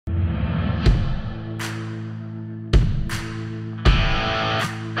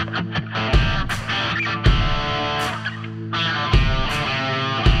Welcome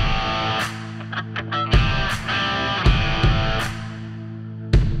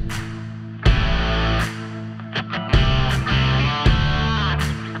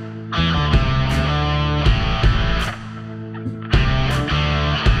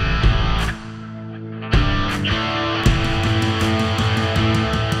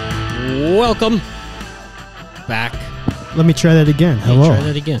back. Let me try that again. Hey, Hello. try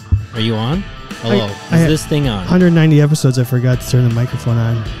that again. Are you on? Hello. Is this thing on? 190 episodes. I forgot to turn the microphone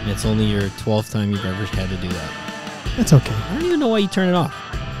on. It's only your 12th time you've ever had to do that. That's okay. I don't even know why you turn it off.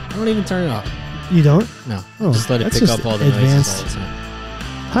 I don't even turn it off. You don't? No. Oh, just let it that's pick just up all the advanced. noises all the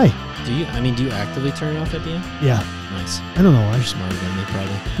time. Hi. Do you actively turn it off at the end? Yeah. Nice. I don't know why. You're smarter than me,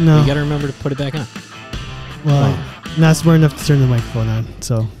 probably. No. You got to remember to put it back on. Well, I'm not smart enough to turn the microphone on,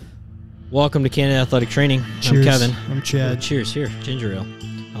 so. Welcome to Canada Athletic Training. Cheers. I'm Kevin. I'm Chad. Cheers. Here, ginger ale.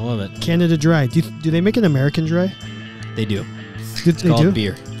 I love it. Canada Dry. Do they make an American Dry? They do. It's called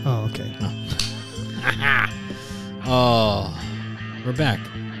beer. Oh, okay. Oh, we're back.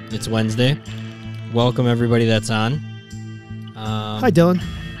 It's Wednesday. Welcome everybody that's on. Hi, Dylan.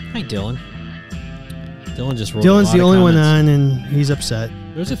 Hi, Dylan. Dylan just wrote Dylan's a lot the of only one comments. on, and he's upset.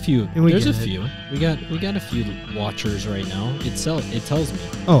 There's a few. And we There's a get it. few. We got a few watchers right now. It tells me.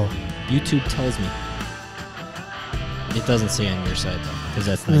 Oh. YouTube tells me. It doesn't say on your side though, because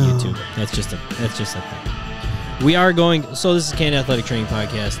that's not No. YouTube. That's just a thing. We are going. So this is Canada Athletic Training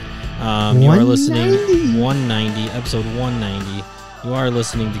Podcast. You are listening 190 episode 190. You are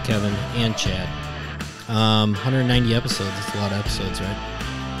listening to Kevin and Chad. 190 episodes. It's a lot of episodes, right?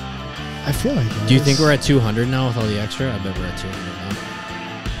 I feel like it Do you is. think we're at 200 now with all the extra? I bet we're at 200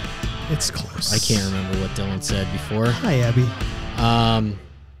 now. It's close. I can't remember what Dylan said before. Hi, Abby.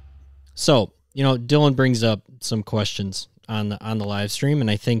 So, Dylan brings up some questions on the live stream, and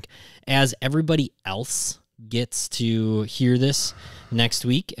I think as everybody else gets to hear this next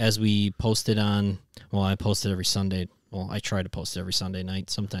week, as we post it on, well, I post it every Sunday. Well, I try to post it every Sunday night.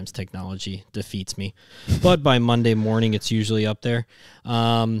 Sometimes technology defeats me, but by Monday morning, it's usually up there.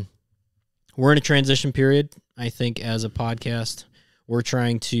 We're in a transition period, I think, as a podcast. We're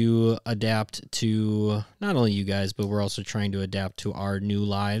trying to adapt to not only you guys, but we're also trying to adapt to our new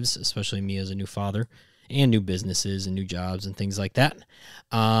lives, especially me as a new father, and new businesses and new jobs and things like that.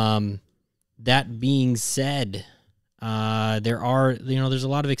 That being said, there's a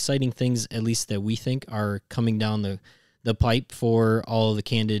lot of exciting things, at least that we think are coming down the pipe for all of the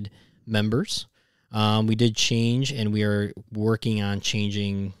Candid members. We did change, and we are working on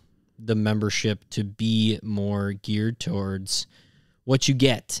changing the membership to be more geared towards what you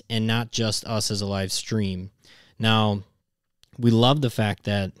get and not just us as a live stream. Now, we love the fact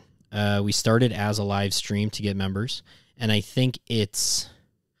that we started as a live stream to get members, and I think it's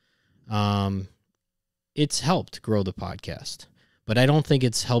helped grow the podcast, but I don't think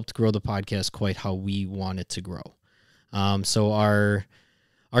it's helped grow the podcast quite how we want it to grow. So our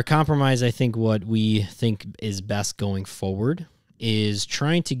compromise, I think what we think is best going forward is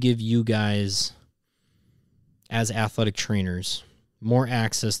trying to give you guys, as athletic trainers, more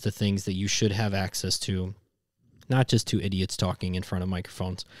access to things that you should have access to, not just two idiots talking in front of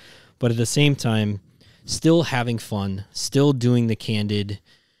microphones, but at the same time, still having fun, still doing the candid,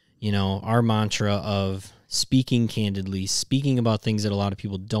 our mantra of speaking candidly, speaking about things that a lot of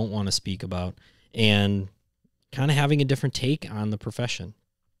people don't want to speak about, and kind of having a different take on the profession.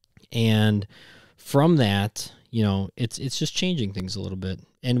 And from that, it's just changing things a little bit.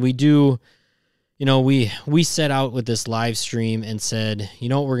 And we do, we set out with this live stream and said,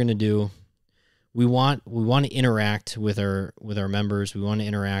 what we're going to do? We want to interact with our members. We want to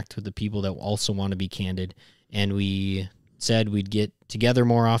interact with the people that also want to be candid. And we said we'd get together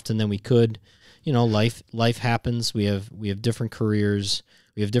more often than we could. Life happens. We have different careers.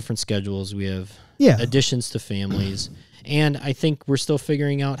 We have different schedules. We have additions to families. And I think we're still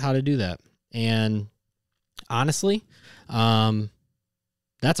figuring out how to do that. And honestly,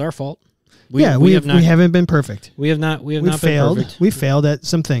 that's our fault. We haven't been perfect. We have not been perfect. We failed at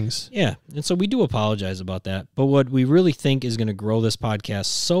some things. Yeah, and so we do apologize about that. But what we really think is going to grow this podcast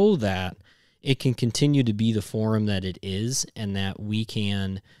so that it can continue to be the forum that it is, and that we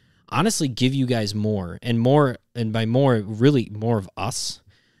can honestly give you guys more, and by more, really more of us,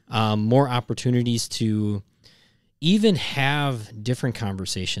 more opportunities to even have different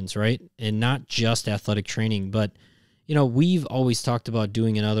conversations, right? And not just athletic training, but we've always talked about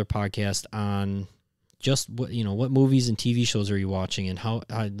doing another podcast on just what movies and TV shows are you watching, and how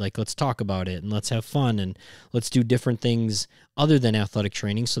let's talk about it, and let's have fun, and let's do different things other than athletic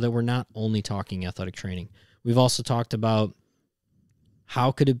training, so that we're not only talking athletic training. We've also talked about how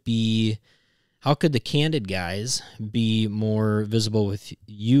could the Candid guys be more visible with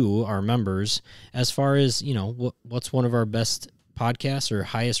you, our members, as far as, what's one of our best podcasts or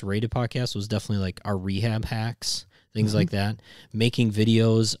highest rated podcasts was definitely like our rehab hacks, things like that, making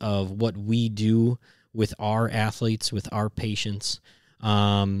videos of what we do with our athletes, with our patients.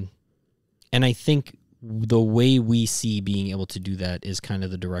 And I think the way we see being able to do that is kind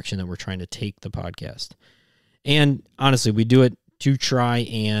of the direction that we're trying to take the podcast. And honestly, we do it to try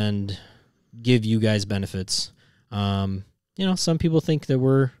and give you guys benefits. Some people think that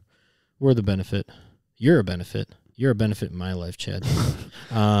we're the benefit. You're a benefit. You're a benefit in my life, Chad.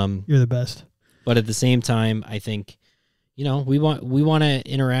 You're the best. But at the same time, I think, we want to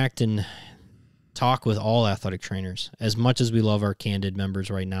interact and talk with all athletic trainers. As much as we love our Candid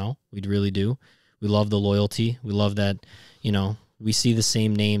members right now, we really do. We love the loyalty. We love that, we see the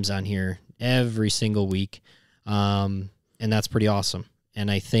same names on here every single week. And that's pretty awesome. And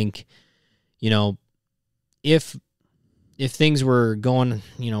I think, if things were going,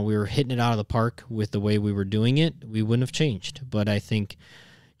 we were hitting it out of the park with the way we were doing it, we wouldn't have changed. But I think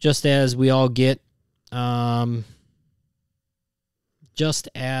just as we all get maybe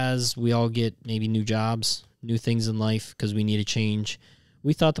new jobs, new things in life because we need a change,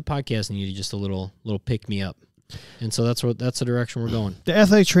 we thought the podcast needed just a little pick me up. And so that's the direction we're going. The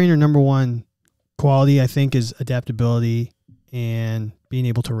athletic trainer number one quality, I think, is adaptability and being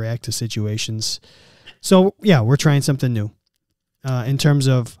able to react to situations. So, yeah, we're trying something new in terms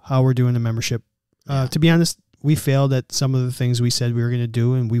of how we're doing the membership. To be honest, we failed at some of the things we said we were going to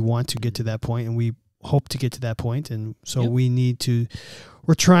do, and we want to get to that point, and we hope to get to that point. And so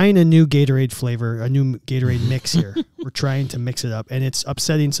we're trying a new Gatorade flavor, a new Gatorade mix here. We're trying to mix it up, and it's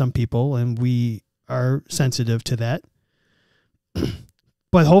upsetting some people, and we are sensitive to that.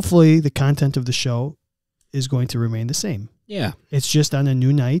 But hopefully the content of the show is going to remain the same. Yeah. It's just on a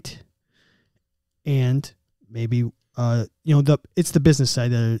new night. And maybe, it's the business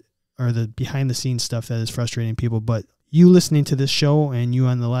side or the behind the scenes stuff that is frustrating people. But you listening to this show and you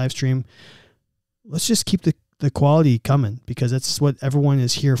on the live stream, let's just keep the quality coming because that's what everyone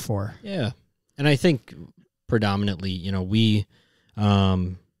is here for. Yeah. And I think predominantly,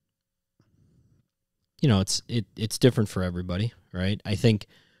 it's different for everybody, right? I think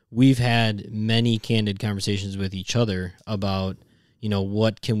we've had many candid conversations with each other about,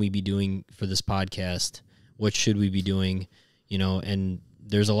 what can we be doing for this podcast? What should we be doing? And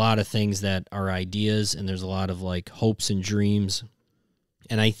there's a lot of things that are ideas and there's a lot of like hopes and dreams.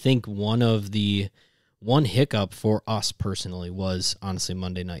 And I think one hiccup for us personally was honestly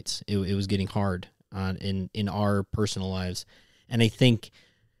Monday nights. It was getting hard in our personal lives. And I think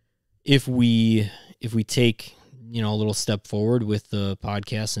if we take, a little step forward with the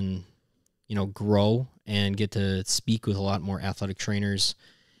podcast and, grow and get to speak with a lot more athletic trainers,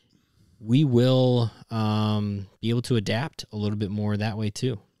 we will be able to adapt a little bit more that way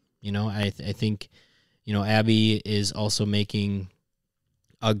too. I think, Abby is also making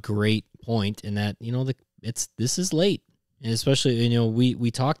a great point in that, this is late. And especially,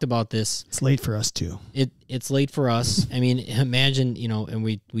 we talked about this. It's late for us too. It's late for us. I mean, imagine, and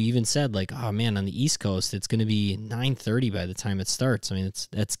we even said like, oh man, on the East Coast, it's going to be 9:30 by the time it starts. I mean,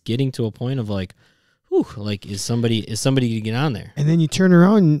 that's getting to a point of like, whew, like is somebody going to get on there? And then you turn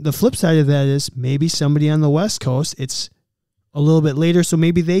around and the flip side of that is maybe somebody on the West Coast, it's a little bit later, so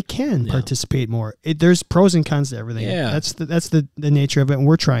maybe they can participate more. There's pros and cons to everything. Yeah. That's the nature of it, and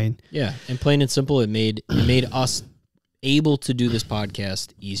we're trying. Yeah, and plain and simple, it made us able to do this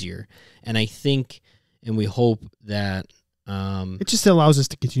podcast easier. And I think, and we hope that it just allows us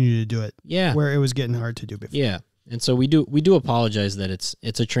to continue to do it. Yeah, where it was getting hard to do before. Yeah, and so we do apologize that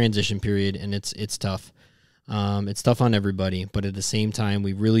it's a transition period and it's tough. It's tough on everybody, but at the same time,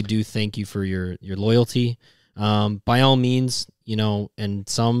 we really do thank you for your loyalty. By all means, and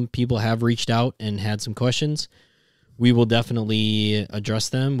some people have reached out and had some questions. We will definitely address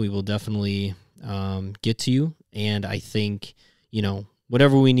them. We will definitely get to you. And I think,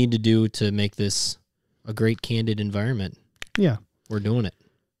 whatever we need to do to make this a great candid environment. Yeah. We're doing it.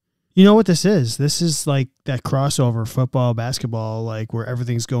 You know what this is? This is like that crossover football, basketball, like where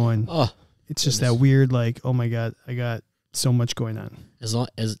everything's going. Oh, it's just that weird, like, oh my God, I got so much going on. As long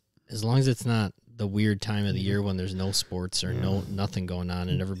as it's not the weird time of the year when there's no sports or nothing going on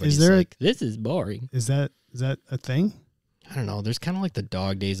and everybody's like, this is boring. Is that a thing? I don't know. There's kind of like the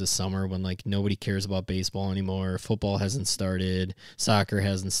dog days of summer when like nobody cares about baseball anymore. Football hasn't started. Soccer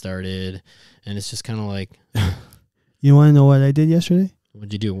hasn't started. And it's just kind of like. You want to know what I did yesterday?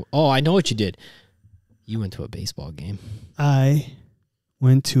 What'd you do? Oh, I know what you did. You went to a baseball game. I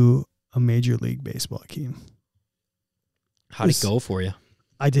went to a Major League Baseball game. How'd it go for you?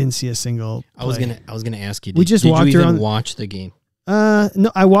 I didn't see a single play. I was gonna ask you. We just did walked you even around- watch the game?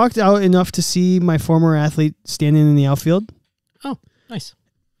 No, I walked out enough to see my former athlete standing in the outfield. Oh, nice.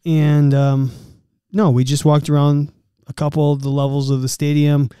 And no, we just walked around a couple of the levels of the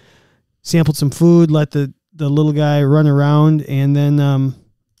stadium, sampled some food, let the little guy run around, and then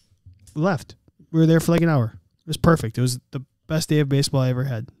we left. We were there for like an hour. It was perfect. It was the best day of baseball I ever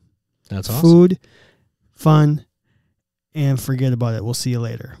had. That's awesome. Food, fun, and forget about it. We'll see you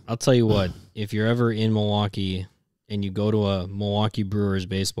later. I'll tell you what. If you're ever in Milwaukee and you go to a Milwaukee Brewers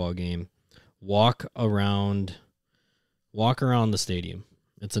baseball game, walk around the stadium.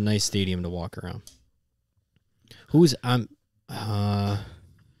 It's a nice stadium to walk around. Who's the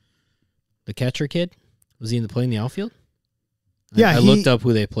catcher kid? Was he playing the outfield? Yeah, I looked up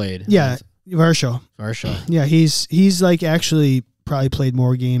who they played. Yeah, Varsho. Yeah, he's like actually probably played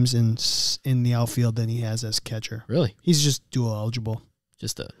more games in the outfield than he has as catcher. Really? He's just dual eligible.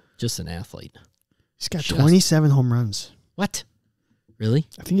 Just an athlete. He's got 27 home runs. What? Really?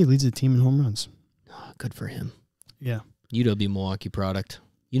 I think he leads the team in home runs. Oh, good for him. Yeah. UW Milwaukee product.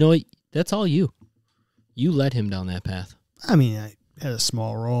 You know what? That's all you. You led him down that path. I mean, I had a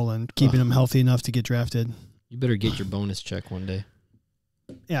small role in keeping him healthy enough to get drafted. You better get your bonus check one day.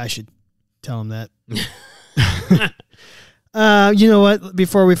 Yeah, I should tell him that. You know what?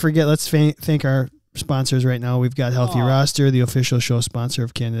 Before we forget, let's thank our sponsors right now. We've got Healthy Roster, the official show sponsor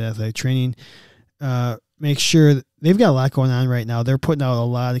of Canada Athletic Training. Make sure they've got a lot going on right now. They're putting out a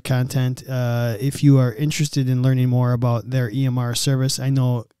lot of content. If you are interested in learning more about their EMR service, I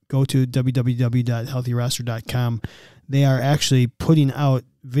know go to www.healthyroster.com. They are actually putting out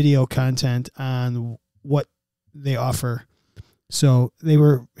video content on what they offer. So they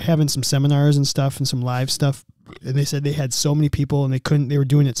were having some seminars and stuff and some live stuff. And they said they had so many people and they were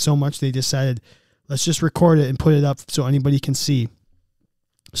doing it so much, they decided, let's just record it and put it up so anybody can see.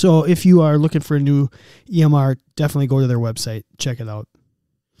 So if you are looking for a new EMR, definitely go to their website. Check it out.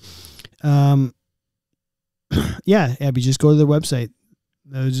 Yeah, Abby, just go to their website.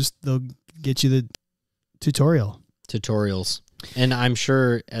 They'll get you the tutorials. And I'm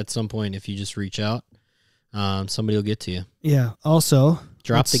sure at some point, if you just reach out, somebody will get to you. Yeah. Also,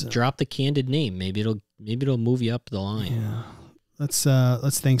 drop the candid name. Maybe it'll move you up the line. Yeah. Let's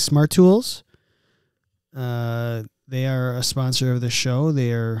thank Smart Tools. They are a sponsor of the show.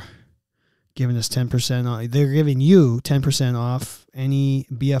 They are giving us 10% off. They're giving you 10% off any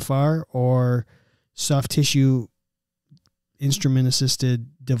BFR or soft tissue instrument assisted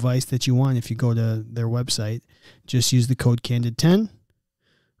device that you want. If you go to their website, just use the code CANDID10.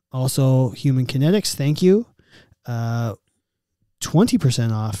 Also, Human Kinetics, thank you. 20%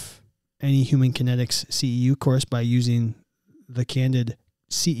 off any Human Kinetics CEU course by using the Candid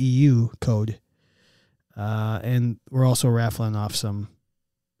CEU code. And we're also raffling off some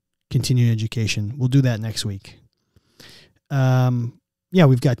continuing education. We'll do that next week. Yeah,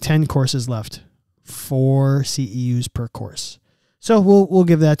 we've got 10 courses left, 4 CEUs per course. So we'll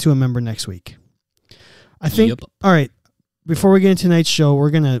give that to a member next week. I think. Yep. All right. Before we get into tonight's show, we're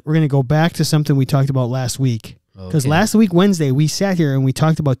gonna go back to something we talked about last week. Because last week Wednesday we sat here and we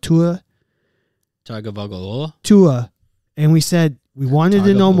talked about Tua, and we said we wanted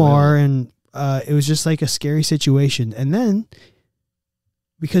to know more, and it was just like a scary situation. And then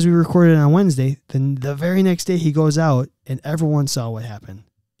because we recorded it on Wednesday, then the very next day he goes out and everyone saw what happened.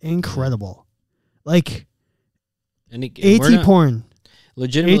 Incredible, like AT porn,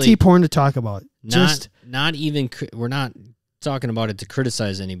 legitimately AT porn to talk about. We're not talking about it to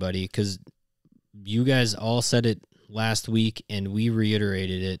criticize anybody, because you guys all said it last week and we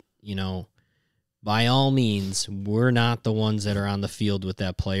reiterated it. You know, by all means, we're not the ones that are on the field with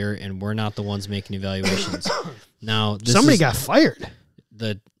that player, and we're not the ones making evaluations. Now, somebody got fired.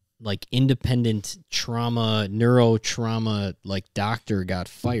 The independent neurotrauma doctor got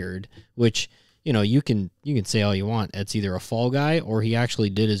fired, which, you know, you can say all you want. It's either a fall guy or he actually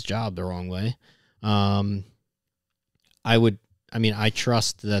did his job the wrong way. I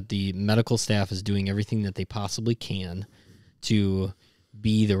trust that the medical staff is doing everything that they possibly can to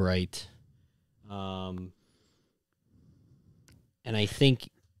be the right. And I think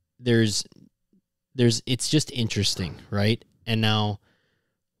it's just interesting, right? And now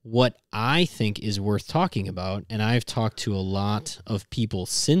what I think is worth talking about, and I've talked to a lot of people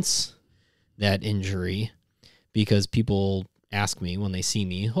since that injury, because people ask me when they see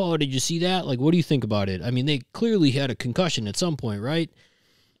me, oh, did you see that? Like, what do you think about it? I mean, they clearly had a concussion at some point, right?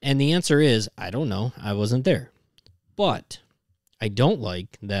 And the answer is, I don't know. I wasn't there. But I don't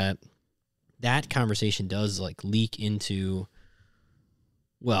like that conversation does leak into,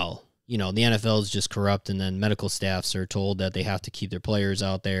 well, the NFL is just corrupt, and then medical staffs are told that they have to keep their players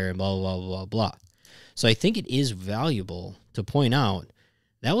out there and blah, blah, blah, blah, blah. So I think it is valuable to point out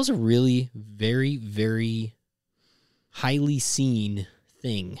that was a really very, very highly seen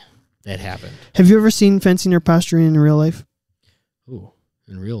thing that happened. Have you ever seen fencing or posturing in real life? Ooh,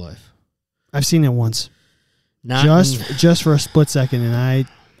 in real life. I've seen it once. Not just for a split second, and I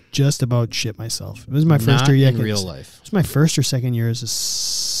just about shit myself. It was my first year. In real life. It was my first or second year.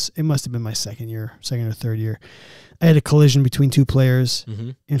 It must have been my second or third year. I had a collision between two players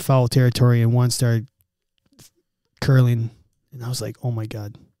in foul territory, and one started curling, and I was like, "Oh my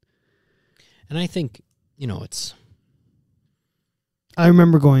God!" And I think it's. I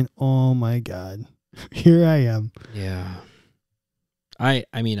remember going, "Oh my God, here I am." Yeah.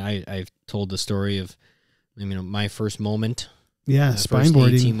 I've told the story of, my first moment. Yeah, spine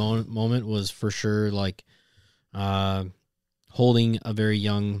boarding moment was for sure like holding a very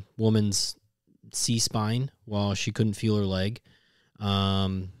young woman's C-spine while she couldn't feel her leg.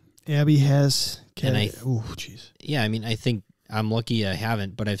 Abby has. Oh, jeez. Yeah, I think I'm lucky I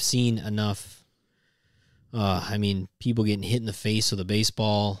haven't, but I've seen enough. People getting hit in the face with a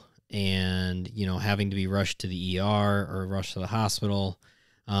baseball and, having to be rushed to the ER or rushed to the hospital.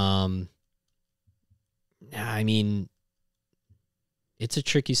 It's a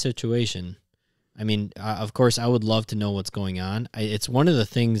tricky situation. Of course, I would love to know what's going on. It's one of the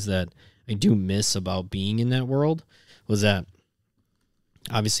things that I do miss about being in that world was that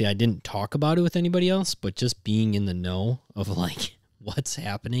obviously I didn't talk about it with anybody else, but just being in the know of like what's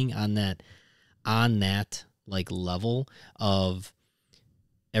happening on that like level of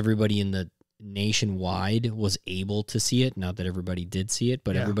everybody in the nationwide was able to see it. Not that everybody did see it,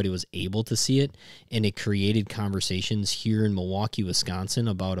 but everybody was able to see it. And it created conversations here in Milwaukee, Wisconsin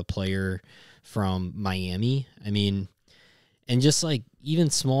about a player from Miami. And just like even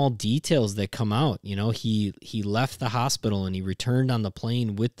small details that come out, he left the hospital and he returned on the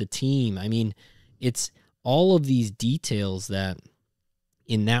plane with the team. It's all of these details that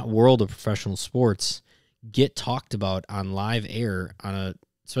in that world of professional sports get talked about on live air on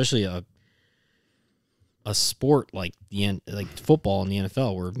especially a sport like football in the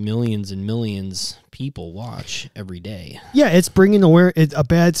NFL, where millions and millions people watch every day. Yeah, it's bringing a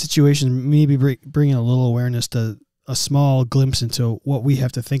bad situation, maybe bringing a little awareness to a small glimpse into what we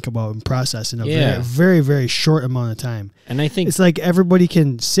have to think about and process in a very, very, very short amount of time. And I think it's like everybody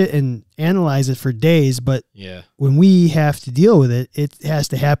can sit and analyze it for days, but when we have to deal with it, it has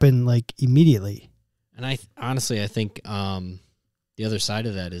to happen like immediately. And I think the other side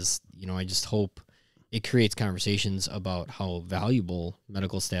of that is, I just hope it creates conversations about how valuable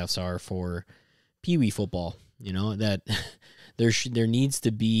medical staffs are for Pee Wee football. That there needs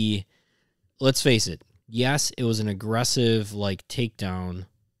to be, let's face it, yes, it was an aggressive like takedown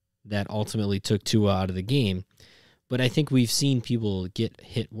that ultimately took Tua out of the game, but I think we've seen people get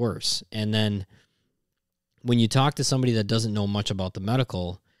hit worse. And then when you talk to somebody that doesn't know much about the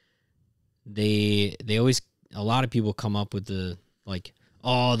medical, they always, a lot of people come up with the like,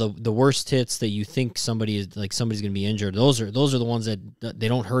 oh, the worst hits that you think somebody's going to be injured. Those are the ones that they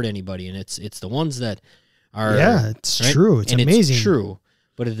don't hurt anybody, and it's the ones that are it's true. It's amazing. It's true,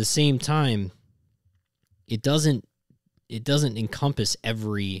 but at the same time, it doesn't encompass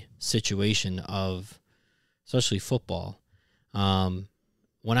every situation of, especially football.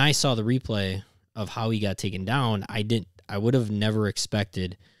 When I saw the replay of how he got taken down, I would have never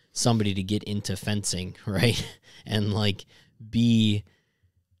expected somebody to get into fencing, right, and like be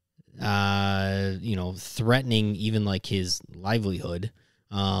threatening even like his livelihood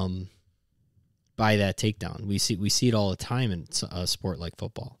by that takedown. We see it all the time in a sport like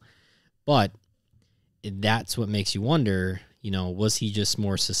football. But that's what makes you wonder, was he just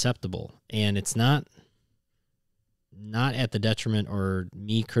more susceptible? And it's not at the detriment or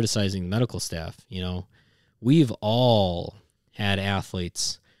me criticizing the medical staff. We've all had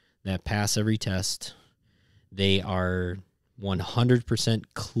athletes that pass every test. They are 100%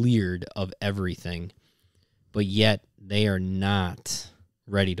 cleared of everything, but yet they are not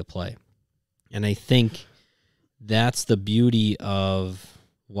ready to play. And I think that's the beauty of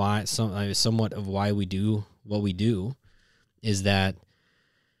why somewhat of why we do what we do, is that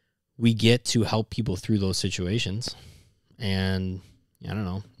we get to help people through those situations. And I don't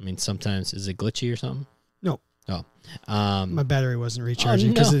know. Sometimes, is it glitchy or something? No. Oh, my battery wasn't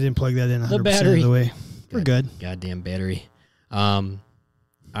recharging because I didn't plug that in 100% of the way. We're good. Goddamn battery.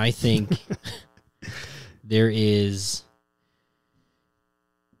 I think there is.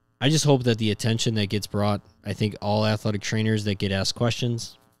 I just hope that the attention that gets brought, I think all athletic trainers that get asked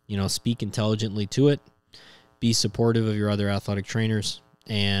questions, speak intelligently to it, be supportive of your other athletic trainers,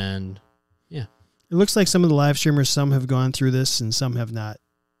 And It looks like some of the live streamers, some have gone through this and some have not.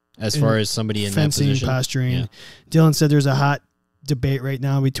 as far as somebody in that Fencing, position, posturing. Yeah. Dylan said there's a hot debate right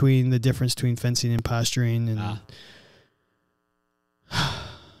now between the difference between fencing and posturing. And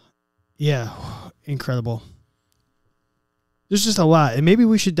yeah, incredible. There's just a lot. And maybe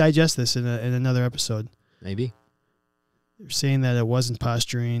we should digest this in another episode. maybe. They're saying that it wasn't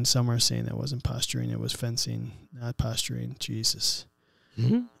posturing. Some are saying that it wasn't posturing. It was fencing, not posturing. Jesus.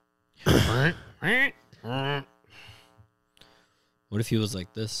 What if he was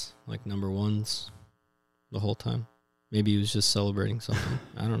like this, like number ones the whole time? Maybe he was just celebrating something.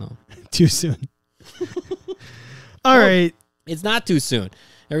 I don't know. Too soon. All right. It's not too soon.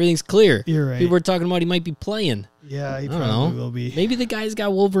 Everything's clear. You're right. People were talking about he might be playing. Yeah, he I don't probably know. will be. Maybe the guy's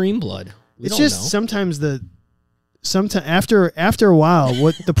got Wolverine blood. We It's don't just know. sometimes after a while,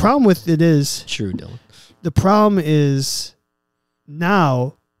 what the problem with it is, True, Dylan. the problem is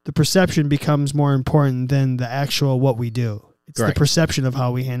now the perception becomes more important than the actual what we do. It's Correct. the perception of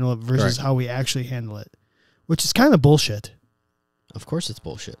how we handle it versus Correct. how we actually handle it, which is kind of bullshit. Of course it's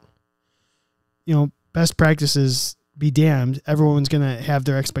bullshit. You know, best practices be damned. Everyone's going to have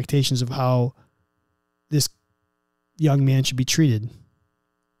their expectations of how this young man should be treated.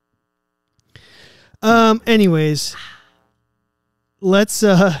 Anyways, let's you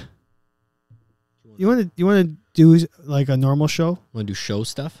want to do like a normal show? Want to do show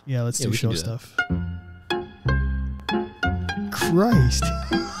stuff? Yeah, let's Yeah, do we can show do that. stuff. Christ.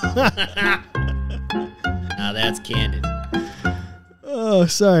 Now that's candid. Oh,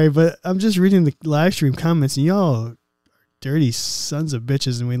 sorry, but I'm just reading the live stream comments and y'all are dirty sons of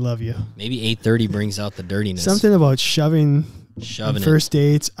bitches and we love you. Maybe 8:30 brings out the dirtiness. Something about shoving Shoving on it. first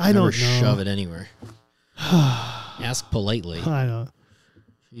dates. I Never don't know. shove it anywhere. Ask politely. I know.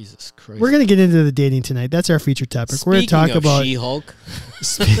 Jesus Christ. We're going to get into the dating tonight. That's our feature topic. We're going to talk about She-Hulk.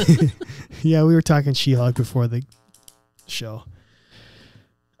 Yeah, we were talking She-Hulk before the show.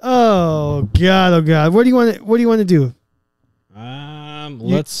 Oh God, oh God. What do you want to do?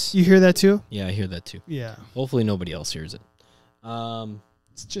 Let's. You hear that too? Yeah, I hear that too. Yeah. Hopefully nobody else hears it.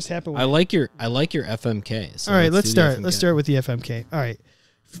 It's just happened. I like your FMK. So All right, let's do the start. FMK. Let's start with the FMK. All right.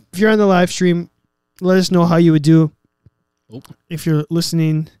 If you're on the live stream, let us know how you would do. Oh. If you're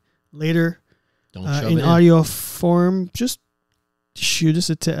listening later Don't shove in it audio form, just shoot us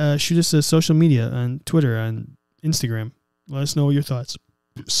a social media on Twitter, on Instagram. Let us know your thoughts.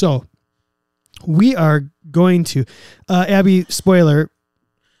 So we are going to Abby. Spoiler.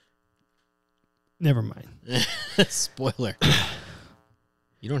 Never mind. in. Spoiler.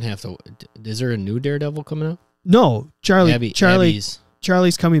 You don't have to. Is there a new Daredevil coming out? No, Abby's.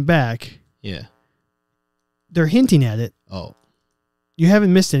 Charlie's coming back. Yeah. They're hinting at it. Oh. You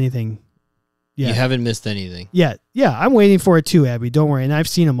haven't missed anything yet. You haven't missed anything. Yet. Yeah, I'm waiting for it too, Abby. Don't worry. And I've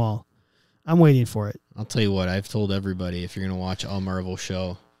seen them all. I'm waiting for it. I'll tell you what. I've told everybody if you're gonna watch a Marvel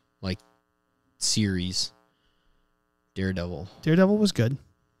show, like series, Daredevil. Daredevil was good.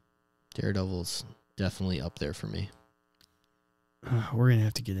 Daredevil's definitely up there for me. We're going to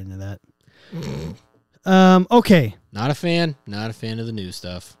have to get into that. Okay. Not a fan. Not a fan of the new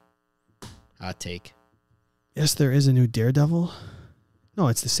stuff. Hot take. Yes, there is a new Daredevil. No,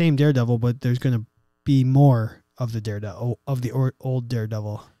 it's the same Daredevil, but there's going to be more of the Daredevil, of the old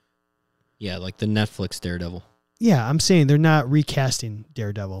Daredevil. Yeah, like the Netflix Daredevil. Yeah, I'm saying they're not recasting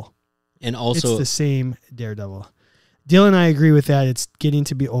Daredevil. And also, it's the same Daredevil. Dylan and I agree with that. It's getting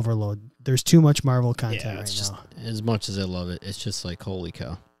to be overload. There's too much Marvel content yeah, right it's just now. as much as I love it, it's just like holy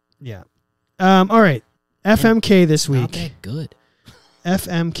cow. Yeah. All right. FMK this Not week. that good.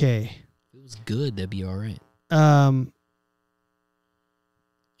 FMK. If it was good, that'd be all right.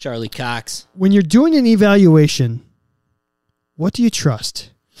 Charlie Cox. When you're doing an evaluation, what do you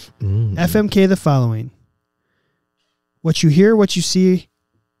trust? FMK the following. What you hear, what you see,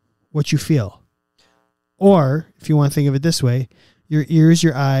 what you feel. Or, if you want to think of it this way, your ears,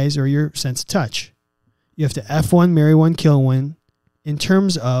 your eyes, or your sense of touch. You have to F1, marry one, kill one in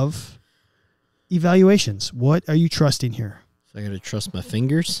terms of evaluations. What are you trusting here? So I got to trust my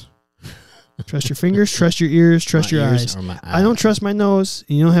fingers. Trust your fingers, trust your ears, trust my your ears eyes. or my eyes. I don't trust my nose,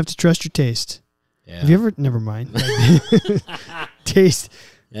 and you don't have to trust your taste. Yeah. Have you ever? Never mind. Taste.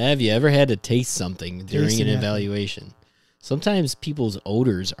 Have you ever had to taste something during Taste an it, yeah. evaluation? Sometimes people's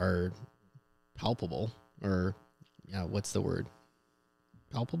odors are palpable, or yeah, what's the word?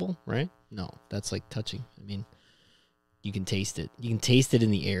 Palpable, right? No, that's like touching. I mean, you can taste it. You can taste it in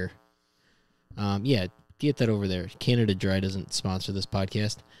the air. Yeah, get that over there. Canada Dry doesn't sponsor this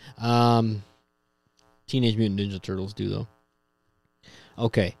podcast. Teenage Mutant Ninja Turtles do though.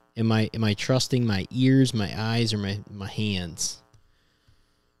 Okay, am I trusting my ears, my eyes, or my hands?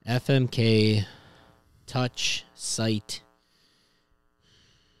 FMK, touch, sight.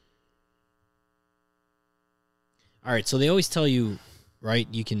 All right, so they always tell you, right,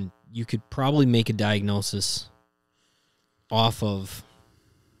 you could probably make a diagnosis off of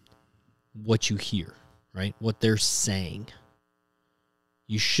what you hear, right? What they're saying.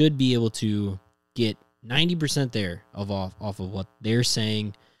 You should be able to get 90% there off of what they're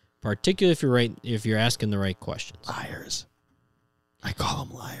saying, particularly if you're asking the right questions. Liars. I call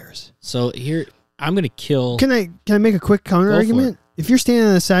them liars. So here, I'm going to kill. Can I make a quick counter argument? If you're standing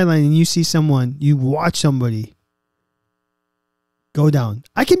on the sideline and you see someone, you watch somebody go down.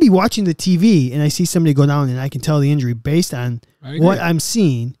 I can be watching the TV and I see somebody go down and I can tell the injury based on what I'm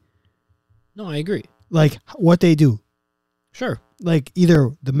seeing. No, I agree. Like what they do. Sure. Like either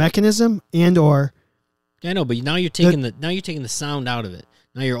the mechanism and or. Yeah, I know, but now you're taking the sound out of it.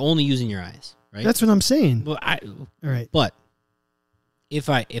 Now you're only using your eyes, right? That's what I'm saying. Well, all right. But if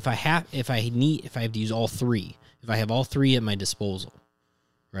I have to use all three, if I have all three at my disposal,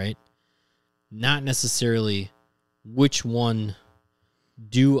 right? Not necessarily which one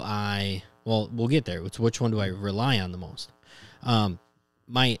do I, well, we'll get there. It's which one do I rely on the most?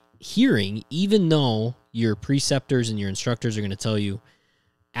 My hearing, even though your preceptors and your instructors are going to tell you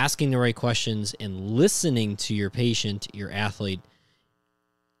asking the right questions and listening to your patient, your athlete,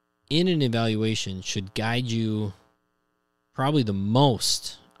 in an evaluation should guide you probably the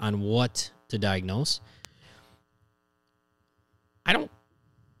most on what to diagnose.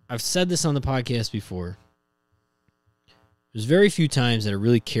 I've said this on the podcast before. There's very few times that I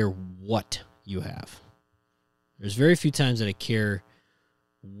really care what you have. There's very few times that I care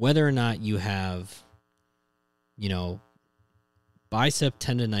whether or not you have, bicep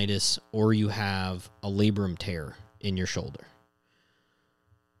tendonitis or you have a labrum tear in your shoulder.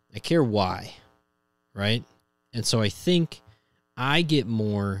 I care why, right? And so I think I get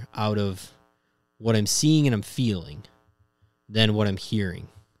more out of what I'm seeing and I'm feeling than what I'm hearing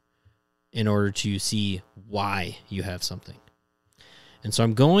in order to see why you have something. And so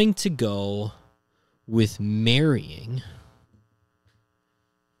I'm going to go with marrying.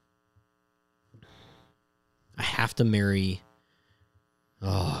 I have to marry.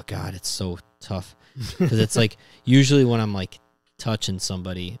 Oh, God, it's so tough. Because it's like usually when I'm like touching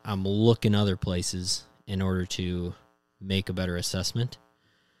somebody, I'm looking other places in order to make a better assessment.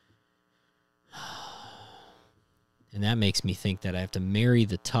 And that makes me think that I have to marry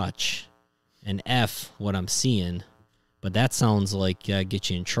the touch and F what I'm seeing. But that sounds like get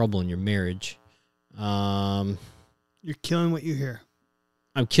you in trouble in your marriage. You're killing what you hear.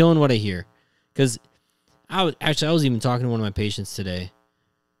 I'm killing what I hear. Because I was even talking to one of my patients today,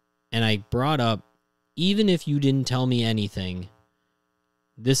 and I brought up, even if you didn't tell me anything,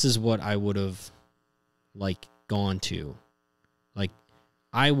 this is what I would have gone to.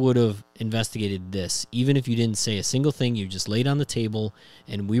 I would have investigated this. Even if you didn't say a single thing, you just laid on the table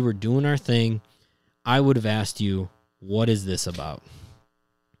and we were doing our thing, I would have asked you, what is this about?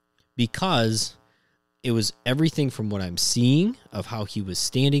 Because it was everything from what I'm seeing of how he was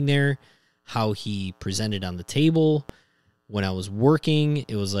standing there, how he presented on the table. When I was working,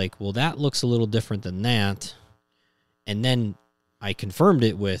 it was like, well, that looks a little different than that. And then I confirmed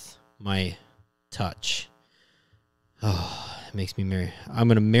it with my touch. Oh, it makes me marry. I'm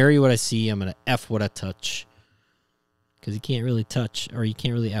going to marry what I see. I'm going to F what I touch. Because you can't really touch, or you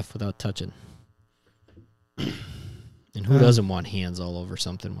can't really F without touching. And who doesn't want hands all over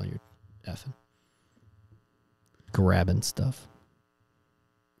something while you're effing? Grabbing stuff.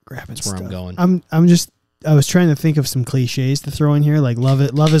 That's where I'm going. I was trying to think of some cliches to throw in here, like love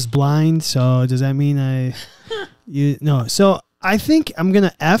is blind. So does that mean no. So I think I'm going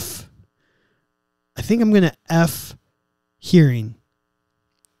to F hearing.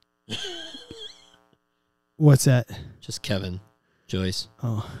 What's that? Just Kevin Joyce.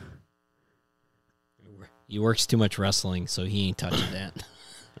 Oh. He works too much wrestling, so he ain't touching that.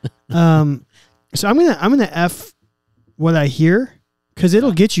 So I'm gonna F what I hear, because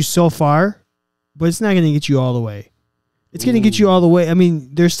it'll get you so far, but it's not gonna get you all the way. It's gonna get you all the way. I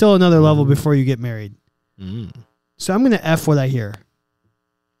mean, there's still another level before you get married. So I'm gonna F what I hear.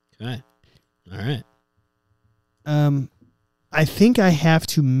 Okay. All right. I think I have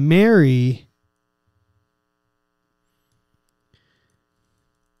to marry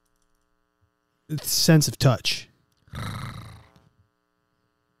the sense of touch. I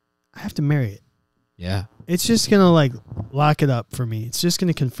have to marry it. Yeah. It's just going to lock it up for me. It's just going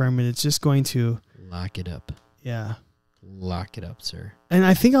to confirm it. It's just going to lock it up. Yeah. Lock it up, sir. And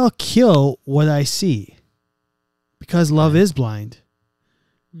I think I'll kill what I see, because love is blind.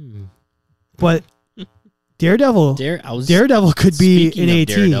 But Daredevil. Daredevil could be Speaking an of AT.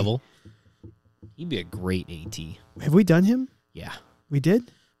 Daredevil, he'd be a great AT. Have we done him? Yeah, We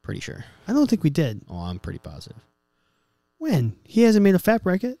did? pretty sure. I don't think we did. Oh, I'm pretty positive. When? He hasn't made a fat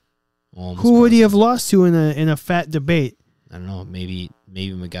bracket. Almost Who would he positive. have lost to in a fat debate? I don't know. Maybe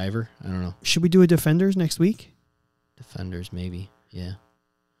MacGyver. I don't know. Should we do a Defenders next week? Defenders, maybe. Yeah,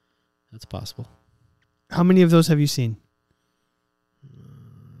 that's possible. How many of those have you seen?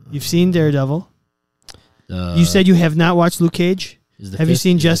 You've seen Daredevil. You said you have not watched Luke Cage. Have you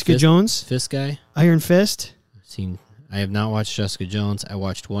seen Jessica Jones? Fist guy? Iron Fist? I have not watched Jessica Jones. I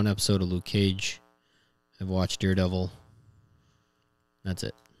watched one episode of Luke Cage. I've watched Daredevil. That's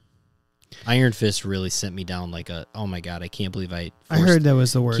it. Iron Fist really sent me down like oh my God, I can't believe I heard that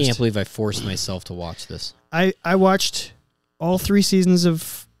was the worst. Can't believe I forced myself to watch this. I watched all 3 seasons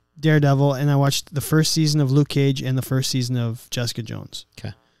of Daredevil, and I watched the first season of Luke Cage and the first season of Jessica Jones.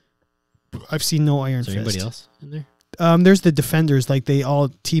 Okay. I've seen no Iron Is there Fist. anybody else in there? There's the Defenders, like they all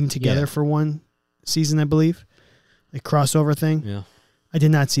team together Yeah. for one season, I believe. Like crossover thing. Yeah. I did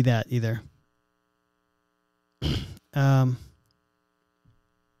not see that either.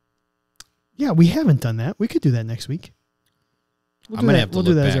 Yeah, we haven't done that. We could do that next week. I'm gonna have to We'll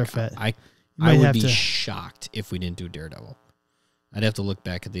look do that back. as our fet. I might would have be to- shocked if we didn't do Daredevil. I'd have to look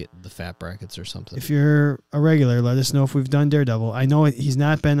back at the fat brackets or something. If you're a regular, let us know if we've done Daredevil. I know he's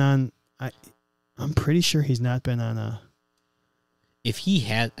not been on. I'm pretty sure he's not been on a. If he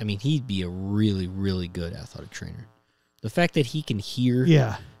had, I mean, he'd be a really, really good athletic trainer. The fact that he can hear,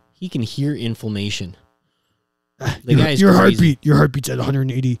 Yeah. he can hear inflammation. The guy's your crazy. Your heartbeat's at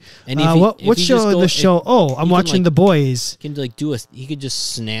 180. And if What he show? just The show? Oh, I'm can, watching like- The Boys. He can like he could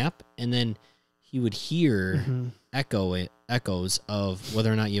just snap, and then he would hear echoes of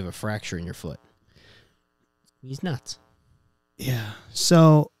whether or not you have a fracture in your foot. He's nuts, Yeah.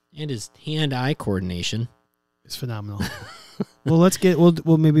 So and his hand-eye coordination. it's phenomenal. Well,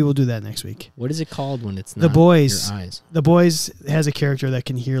 maybe we'll do that next week. What is it called when it's not The Boys. your eyes? The Boys has a character that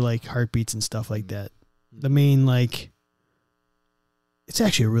can hear like heartbeats and stuff like that. The main it's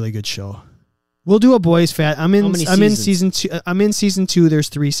actually a really good show. We'll do a Boys Fat. I'm in season 2. I'm in season 2. There's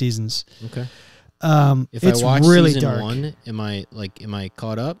 3 seasons. Okay. If It's I watch really season dark. 1, am I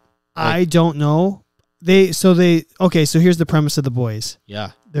caught up? I don't know. So here's the premise of The Boys.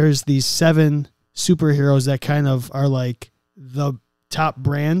 Yeah. There's these 7 superheroes that kind of are like the top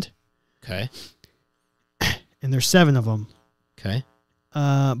brand, Okay. and there's 7 of them. Okay.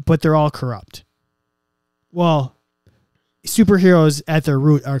 But they're all corrupt. Well, superheroes at their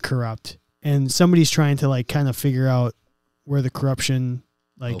root are corrupt, and somebody's trying to like kind of figure out where the corruption,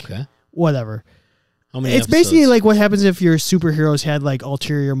 Okay. whatever. How many It's basically episodes? like what happens if your superheroes had like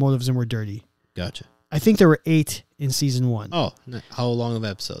ulterior motives and were dirty. Gotcha. I think there were 8 in season 1. Oh, how long of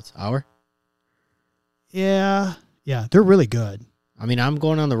episodes? Hour? Yeah, they're really good. I mean, I'm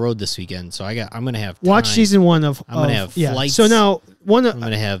going on the road this weekend, so I'm gonna have Watch time. season 1 of. I'm gonna have yeah. flights. So now I'm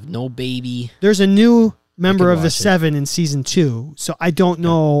gonna have no baby. there's a new member can of the watch it. 7 in season 2, so I don't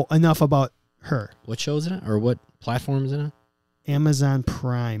know enough about her. What show is it on? Or what platform is it on? Amazon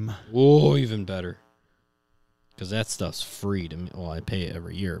Prime. Whoa, even better. Because that stuff's free to me. Well, I pay it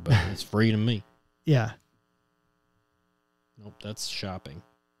every year, but it's free to me. Yeah. Nope, that's shopping.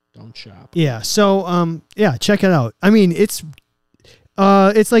 Don't shop. Yeah. So check it out. I mean, it's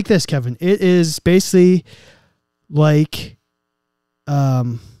like this, Kevin. It is basically like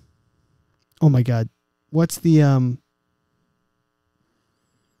oh my God. What's the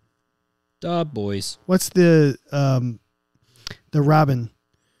Boys. what's the Robin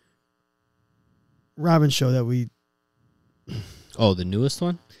show that we Oh, the newest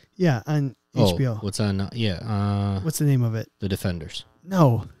one? on Oh, HBO. what's on? What's the name of it? The Defenders.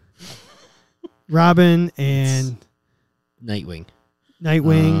 No. Robin and Nightwing.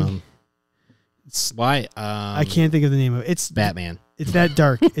 Nightwing. Why? I can't think of the name of it. It's Batman. It's that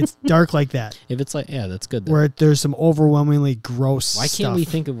dark. It's dark like that. If it's like, yeah, that's good. Then. Where there's some overwhelmingly gross Why can't stuff. we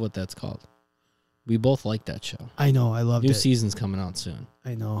think of what that's called? We both like that show. I know. I loved New it. season's coming out soon.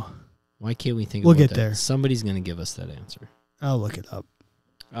 I know. Why can't we think? We'll of what get that? there. Somebody's gonna give us that answer. I'll look it up.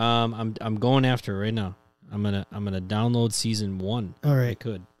 I'm going after it right now. I'm gonna download season 1. All I right.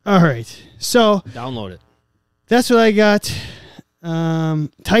 could All right. So download it. that's what I got.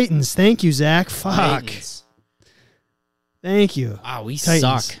 Titans. Thank you, Zach. Fuck. Titans. Thank you. Wow, we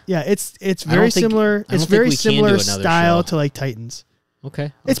Titans. suck. Yeah, it's I don't very think- similar. I don't It's think very we can do similar another style show. to like Titans. Okay,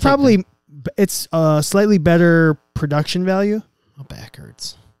 I'll It's take probably that. it's slightly better production value. My back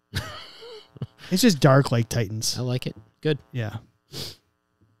hurts. It's just dark like Titans. I like it. Good. Yeah.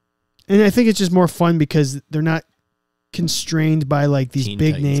 And I think it's just more fun because they're not constrained by like these Teen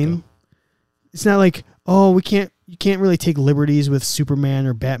big Titans name. it's not like, oh, you can't really take liberties with Superman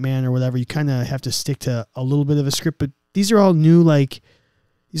or Batman or whatever. You kind of have to stick to a little bit of a script, but these are all new, like,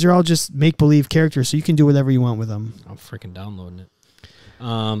 these are all just make-believe characters, so you can do whatever you want with them. I'm freaking downloading it.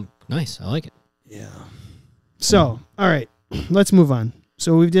 Nice. I like it. Yeah. So, all right, let's move on.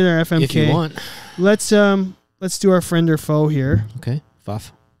 So we did our FMK. If you want. Let's do our friend or foe here. Okay.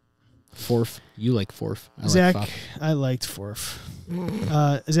 Fof. Forf. You like Forf. Zach, like Fof. I liked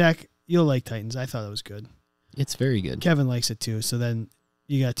Forf. Zach, you'll like Titans. I thought it was good. It's very good. Kevin likes it too. So then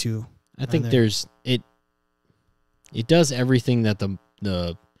you got two. I think there's it does everything that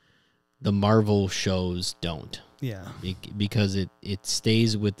the Marvel shows don't. Yeah. Because it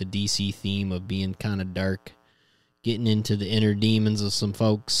stays with the DC theme of being kind of dark, getting into the inner demons of some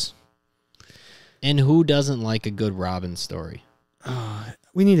folks. And who doesn't like a good Robin story?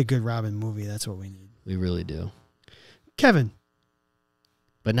 We need a good Robin movie. That's what we need. We really do. Kevin.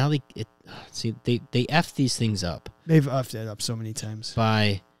 But now they F these things up. They've effed it up so many times.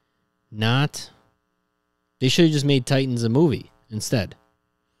 By not... They should have just made Titans a movie instead.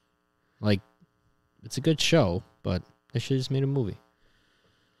 Like, it's a good show, but they should have just made a movie.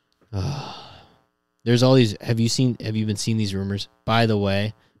 There's all these... Have you been seeing these rumors? By the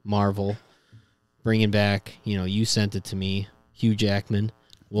way, Marvel bringing back, you sent it to me, Hugh Jackman,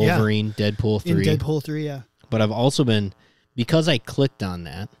 Wolverine, yeah. Deadpool 3. In Deadpool 3, yeah. But I've also been... Because I clicked on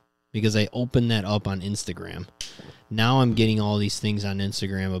that, because I opened that up on Instagram, now I'm getting all these things on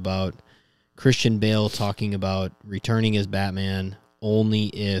Instagram about Christian Bale talking about returning as Batman only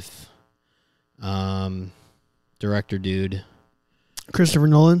if director dude Christopher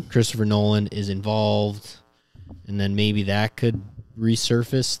Nolan is involved, and then maybe that could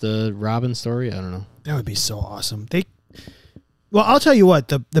resurface the Robin story. I don't know. That would be so awesome. Well, I'll tell you what,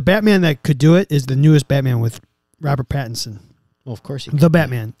 the Batman that could do it is the newest Batman with Robert Pattinson. Well, of course, the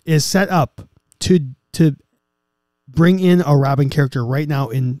Batman is set up to bring in a Robin character right now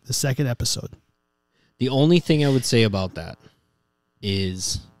in the second episode. The only thing I would say about that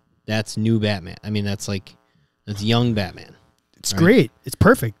is that's new Batman. I mean, that's young Batman. It's right? Great. It's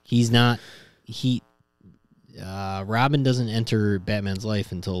perfect. Robin doesn't enter Batman's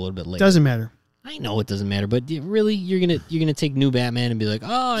life until a little bit later. Doesn't matter. I know it doesn't matter, but really, you're gonna take new Batman and be like,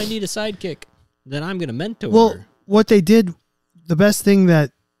 oh, I need a sidekick. Then I'm gonna mentor. Well, what they did, the best thing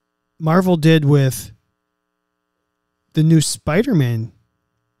that Marvel did with the new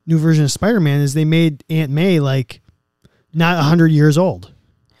version of Spider-Man is they made Aunt May like not 100 years old.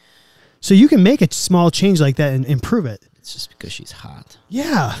 So you can make a small change like that and improve it. It's just because she's hot.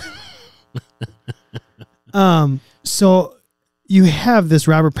 Yeah. So you have this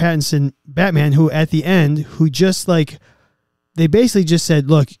Robert Pattinson Batman who at the end, who just they basically just said,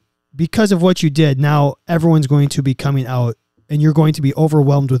 look, because of what you did, now everyone's going to be coming out and you're going to be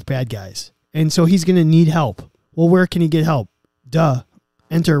overwhelmed with bad guys. And so he's going to need help. Well, where can he get help? Duh.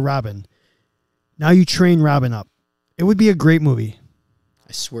 Enter Robin. Now you train Robin up. It would be a great movie.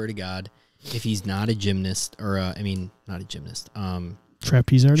 I swear to God, if he's not a gymnast, or not a gymnast,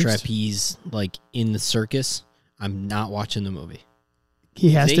 trapeze artist, trapeze in the circus, I'm not watching the movie. He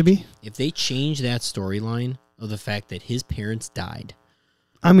has to be. If they change that storyline of the fact that his parents died,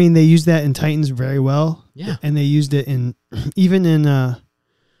 I mean, they used that in Titans very well. Yeah, and they used it even in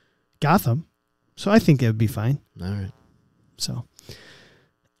Gotham, so I think it would be fine. All right. So,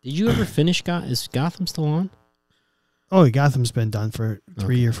 did you ever finish Is Gotham still on? Oh, Gotham's been done for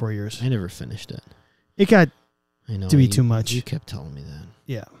 3 or 4 years. I never finished it. It got to be too much. You kept telling me that.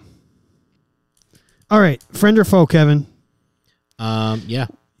 Yeah. All right. Friend or foe, Kevin? Yeah.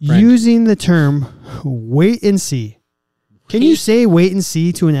 Friend. Using the term wait and see. Can you say wait and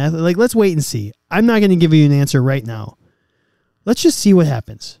see to an athlete? Let's wait and see. I'm not going to give you an answer right now. Let's just see what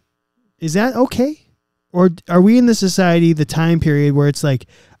happens. Is that okay? Or are we in the society, the time period where it's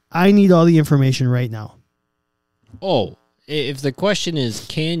I need all the information right now? Oh, if the question is,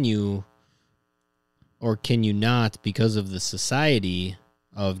 can you or can you not because of the society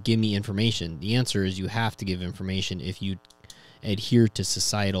of give me information, the answer is you have to give information if you adhere to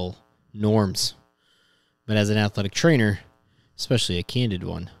societal norms. But as an athletic trainer, especially a candid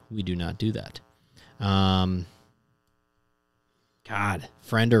one, we do not do that. God,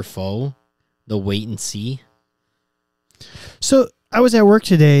 friend or foe, the wait and see. So I was at work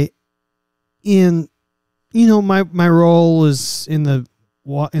today and my role is in the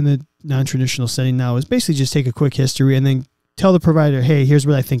non-traditional setting now is basically just take a quick history and then tell the provider, hey, here's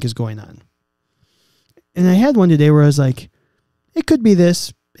what I think is going on. And I had one today where I was like, it could be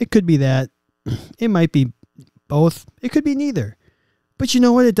this, it could be that, it might be both, it could be neither. But you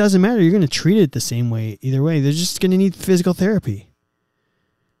know what? It doesn't matter. You're going to treat it the same way either way. They're just going to need physical therapy.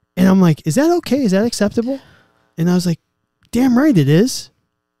 And I'm like, is that okay? Is that acceptable? And I was like, damn right it is.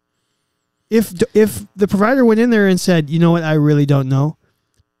 If the provider went in there and said, you know what, I really don't know,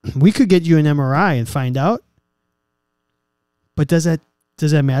 we could get you an MRI and find out. But does that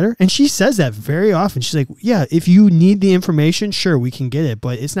matter? And she says that very often. She's like, yeah, if you need the information, sure, we can get it,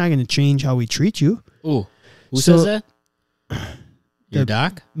 but it's not going to change how we treat you. Ooh, who says that? Your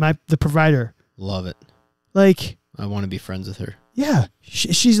doc? The provider. Love it. Like, I want to be friends with her. yeah,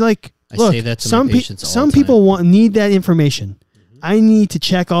 she's like, I look, say that to my patients all some the time. people need that information. I need to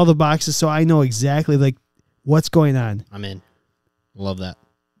check all the boxes so I know exactly like what's going on. I'm in. Love that.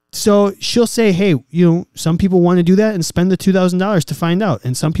 So she'll say, hey, some people want to do that and spend the $2,000 to find out.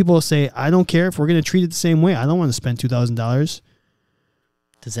 And some people will say, I don't care if we're going to treat it the same way. I don't want to spend $2,000.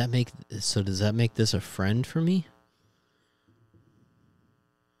 Does that make this a friend for me?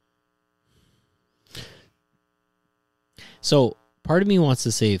 So part of me wants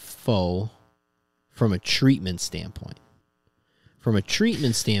to say foe from a treatment standpoint. From a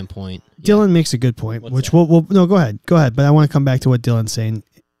treatment standpoint, Dylan makes a good point, What's which that? we'll no, go ahead. But I want to come back to what Dylan's saying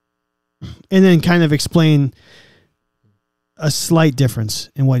and then kind of explain a slight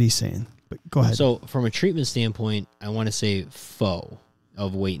difference in what he's saying. But go ahead. So from a treatment standpoint, I want to say foe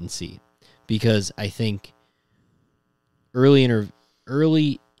of wait and see, because I think early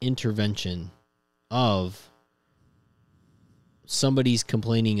intervention of somebody's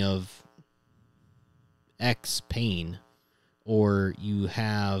complaining of X pain, or you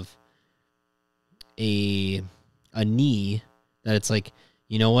have a knee that it's like,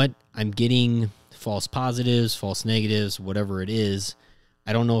 you know what, I'm getting false positives, false negatives, whatever it is.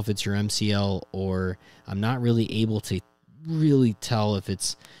 I don't know if it's your MCL, or I'm not really able to really tell if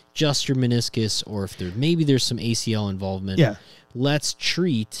it's just your meniscus or if there's some ACL involvement. Yeah. Let's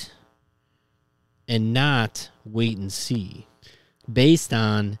treat and not wait and see. Based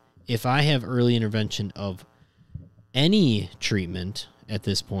on if I have early intervention of any treatment at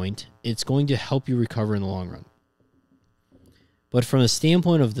this point, it's going to help you recover in the long run. But from the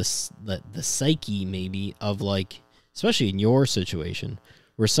standpoint of the psyche, maybe, of like, especially in your situation,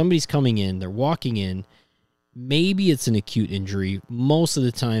 where somebody's coming in, they're walking in, maybe it's an acute injury. Most of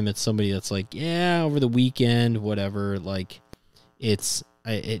the time it's somebody that's like, yeah, over the weekend, whatever, like, it's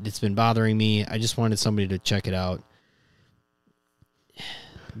been bothering me. I just wanted somebody to check it out.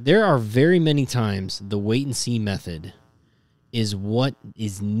 There are very many times the wait and see method is what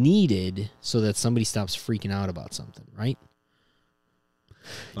is needed so that somebody stops freaking out about something, right?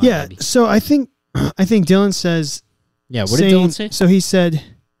 Yeah. So I think Dylan says. Yeah. What did Dylan say? So he said,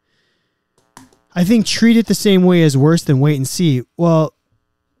 I think treat it the same way as worse than wait and see. Well,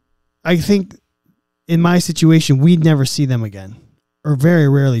 I think in my situation, we'd never see them again, or very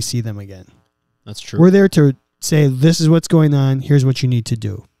rarely see them again. That's true. We're there to say, this is what's going on. Here's what you need to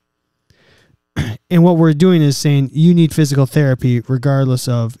do. And what we're doing is saying you need physical therapy regardless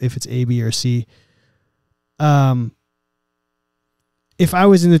of if it's A, B, or C. If I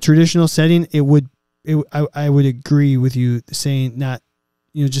was in the traditional setting, I would agree with you saying not,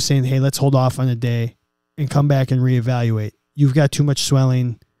 just saying, hey, let's hold off on a day and come back and reevaluate. You've got too much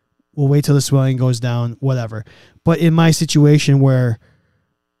swelling. We'll wait till the swelling goes down, whatever. But in my situation where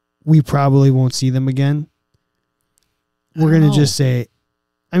we probably won't see them again, we're going to just say,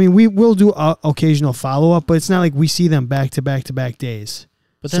 we will do occasional follow-up, but it's not like we see them back-to-back days.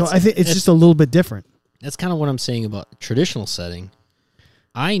 But so I think it's just a little bit different. That's kind of what I'm saying about the traditional setting.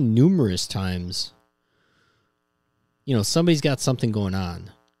 I numerous times, somebody's got something going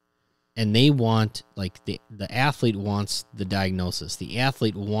on, and they want, like, the athlete wants the diagnosis. The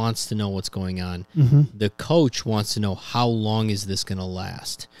athlete wants to know what's going on. Mm-hmm. The coach wants to know, how long is this going to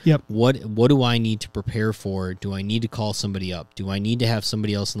last? Yep. What do I need to prepare for? Do I need to call somebody up? Do I need to have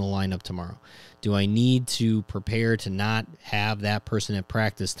somebody else in the lineup tomorrow? Do I need to prepare to not have that person at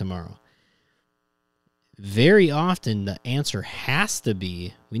practice tomorrow? Very often the answer has to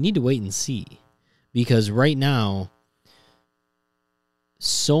be, we need to wait and see. Because right now,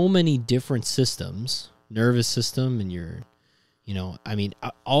 so many different systems, nervous system, and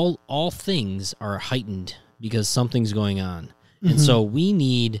all things are heightened because something's going on. Mm-hmm. And so we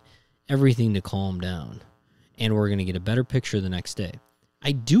need everything to calm down, and we're going to get a better picture the next day. I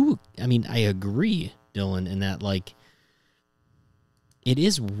agree, Dylan, in that, like, it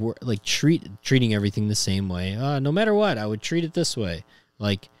is like treating everything the same way. No matter what, I would treat it this way.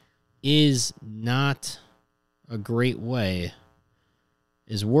 Like, is not a great way.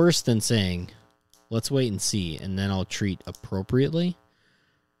 Is worse than saying, let's wait and see, and then I'll treat appropriately.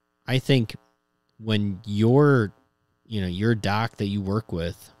 I think when your doc that you work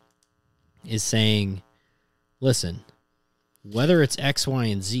with is saying, listen, whether it's X, Y,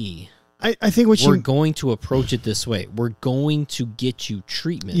 and Z, I think what we're going to approach it this way. We're going to get you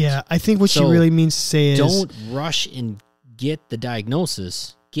treatment. Yeah, I think what she So really means to say is don't rush and get the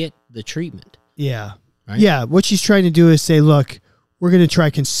diagnosis. Get the treatment. Yeah. Right? Yeah, what she's trying to do is say, look, we're going to try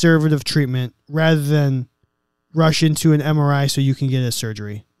conservative treatment rather than rush into an MRI so you can get a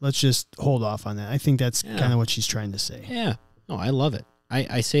surgery. Let's just hold off on that. I think that's kind of what she's trying to say. Yeah. No, I love it.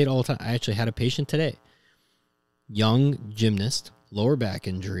 I say it all the time. I actually had a patient today. Young gymnast, lower back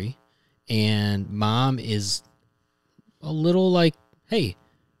injury, and mom is a little like, hey,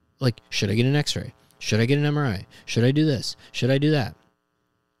 like, should I get an x-ray? Should I get an MRI? Should I do this? Should I do that?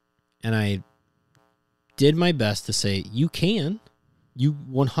 And I did my best to say, you can. You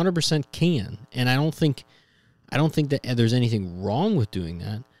 100% can. And I don't think that there's anything wrong with doing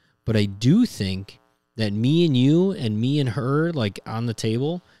that, but I do think that me and you and me and her, like on the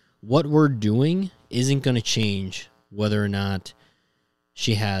table, what we're doing isn't going to change whether or not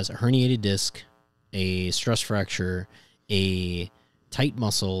she has a herniated disc, a stress fracture, a tight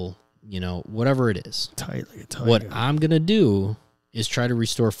muscle, whatever it is. Tight like a tiger. What I'm going to do is try to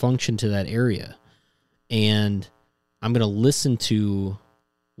restore function to that area. And I'm going to listen to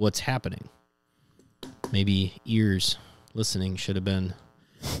what's happening. Maybe ears listening should have been,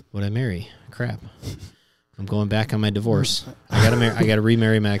 would I marry? Crap. I'm going back on my divorce. I gotta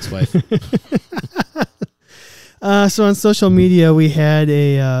remarry my ex-wife. So on social media, we had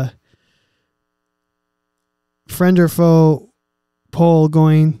a friend or foe poll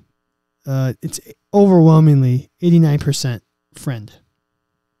going. It's overwhelmingly 89% friend.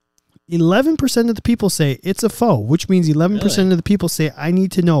 11% of the people say it's a foe, which means 11% of the people say I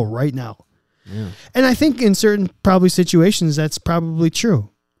need to know right now. Yeah. And I think in certain probably situations, that's probably true.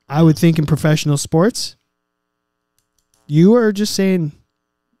 I would think in professional sports, you are just saying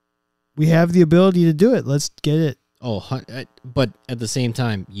we have the ability to do it. Let's get it. But at the same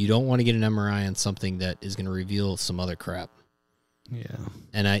time, you don't want to get an MRI on something that is going to reveal some other crap. Yeah.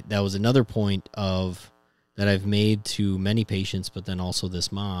 And that was another point that I've made to many patients, but then also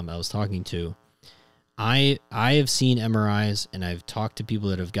this mom I was talking to. I have seen MRIs, and I've talked to people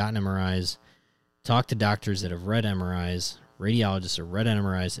that have gotten MRIs, talked to doctors that have read MRIs, radiologists have read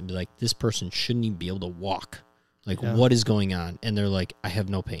MRIs, and be like, this person shouldn't even be able to walk. Like, what is going on? And they're like, I have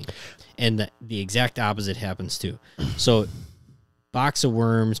no pain. And the exact opposite happens too. So, box of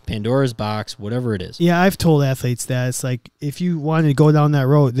worms, Pandora's box, whatever it is. Yeah, I've told athletes that. It's like, if you want to go down that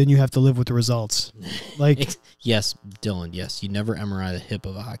road, then you have to live with the results. Like, yes, Dylan, yes. You never MRI the hip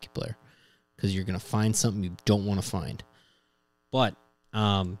of a hockey player because you're going to find something you don't want to find. But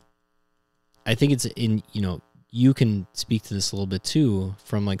I think it's you can speak to this a little bit too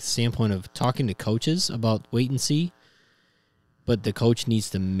from like the standpoint of talking to coaches about wait and see, but the coach needs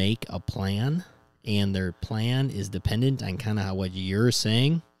to make a plan, and their plan is dependent on kind of what you're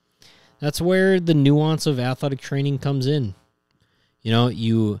saying. That's where the nuance of athletic training comes in.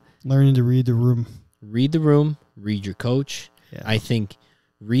 You learning to read the room, read your coach. Yeah. I think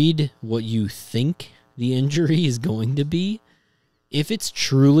read what you think the injury is going to be. If it's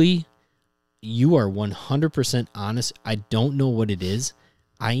truly you are 100% honest, I don't know what it is.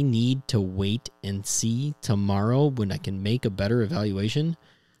 I need to wait and see tomorrow when I can make a better evaluation,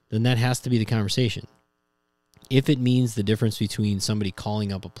 then that has to be the conversation. If it means the difference between somebody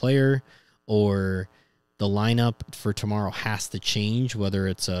calling up a player or the lineup for tomorrow has to change, whether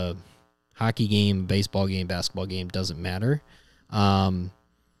it's a hockey game, baseball game, basketball game, doesn't matter.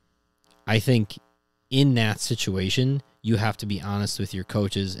 I think in that situation, you have to be honest with your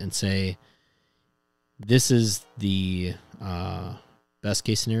coaches and say, this is the best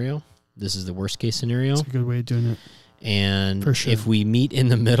case scenario. This is the worst case scenario. That's a good way of doing it. And for sure. If we meet in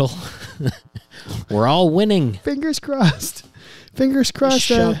the middle, we're all winning. Fingers crossed. Fingers crossed.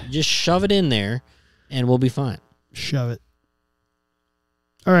 Just shove it in there, and we'll be fine. Shove it.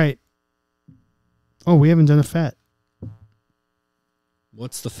 All right. Oh, we haven't done a fat.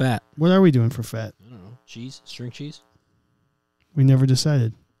 What's the fat? What are we doing for fat? I don't know. Cheese? String cheese? We never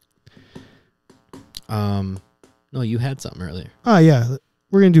decided. No, you had something earlier. Oh, yeah.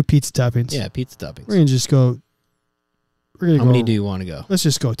 We're going to do pizza toppings. Yeah, pizza toppings. We're going to just go. How many do you want to go? Let's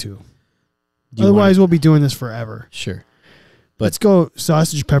just go 2. Otherwise, we'll be doing this forever. Sure. But let's go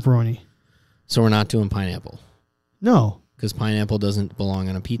sausage pepperoni. So we're not doing pineapple? No. Because pineapple doesn't belong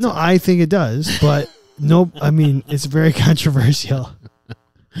on a pizza. No, I think it does. But nope. I mean, it's very controversial.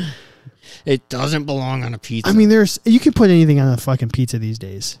 It doesn't belong on a pizza. I mean, you can put anything on a fucking pizza these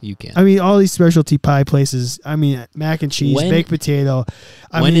days. You can. I mean, all these specialty pie places. I mean, mac and cheese, baked potato.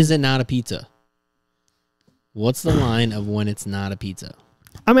 When is it not a pizza? What's the line of when it's not a pizza?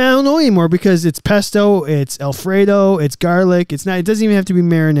 I mean, I don't know anymore because it's pesto, it's Alfredo, it's garlic. It's not. It doesn't even have to be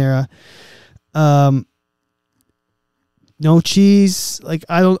marinara. No cheese. Like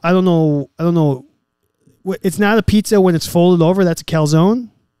I don't know. It's not a pizza when it's folded over. That's a calzone.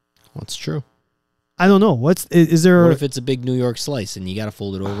 That's true. I don't know. Is there? What if it's a big New York slice and you got to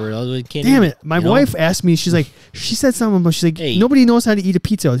fold it over? Damn it! My wife asked me. She said something about. She's like, Hey. nobody knows how to eat a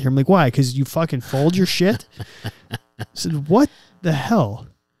pizza out here. I'm like, why? Because you fucking fold your shit. I said, what the hell?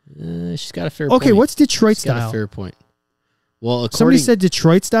 She's got a fair point. Okay, what's Detroit She's got style? a fair point. Well, Somebody said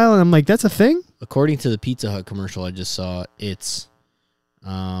Detroit style, and I'm like, that's a thing? according to the Pizza Hut commercial I just saw, it's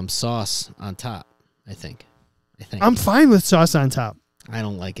sauce on top, I think. I'm fine with sauce on top. I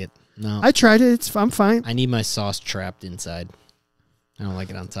don't like it. No. I tried it. I'm fine. I need my sauce trapped inside. I don't like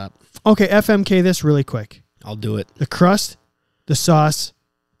it on top. Okay, FMK this really quick. I'll do it. The crust, the sauce,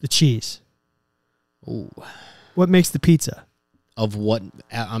 the cheese. Ooh. What makes the pizza? Of what?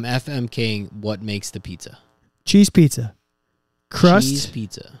 I'm FMKing what makes the pizza. Cheese pizza. Crust, Cheese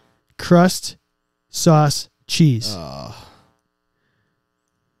pizza. crust, sauce, cheese.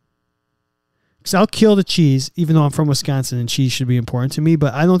 Because I'll kill the cheese, even though I'm from Wisconsin and cheese should be important to me,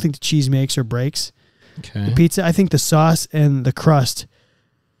 but I don't think the cheese makes or breaks Okay. the pizza. I think the sauce and the crust.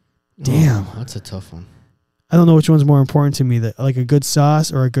 Damn. Oh, that's a tough one. I don't know which one's more important to me, like a good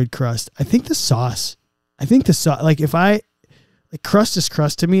sauce or a good crust. I think the sauce. Like crust is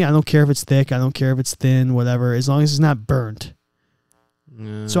crust to me. I don't care if it's thick. I don't care if it's thin, whatever, as long as it's not burnt.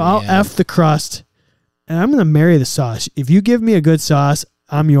 So I'll F the crust, and I'm going to marry the sauce. If you give me a good sauce,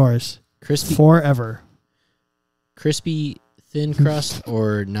 I'm yours. Crispy Forever. crispy thin crust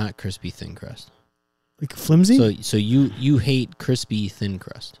or not crispy thin crust? Like flimsy? So you hate crispy thin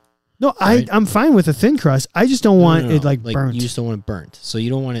crust. No, right? I'm fine with a thin crust. I just don't want it like burnt. You just don't want it burnt. So you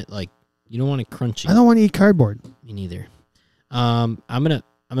don't want it you don't want it crunchy. I don't want to eat cardboard. Me neither. I'm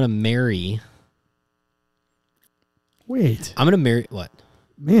gonna marry. Wait. I'm gonna marry what?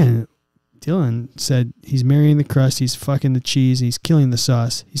 Man, Dylan said he's marrying the crust, he's fucking the cheese, he's killing the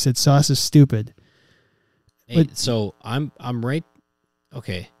sauce. He said sauce is stupid. Hey, so I'm right.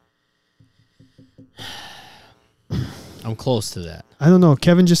 Okay. I'm close to that. I don't know.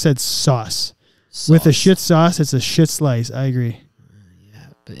 Kevin just said sauce. With a shit sauce, it's a shit slice. I agree. Yeah,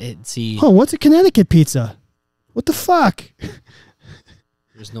 but see. Oh, what's a Connecticut pizza? What the fuck?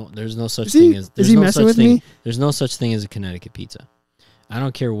 There's no such Is he- thing as. is he messing with me? There's no such thing as a Connecticut pizza. I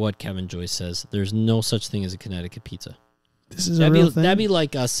don't care what Kevin Joyce says. There's no such thing as a Connecticut pizza. This is a real thing. That'd be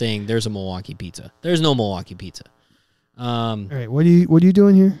like us saying there's a Milwaukee pizza. There's no Milwaukee pizza. All right, what are you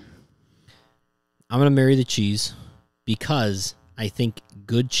doing here? I'm gonna marry the cheese because I think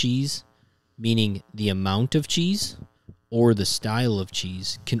good cheese, meaning the amount of cheese or the style of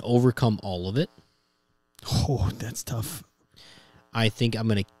cheese, can overcome all of it. Oh, that's tough. I think I'm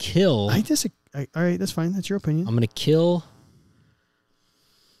gonna kill. All right, that's fine. That's your opinion. I'm gonna kill.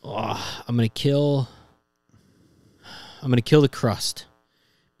 I'm gonna kill the crust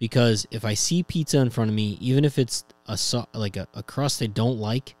because if I see pizza in front of me, even if it's a crust I don't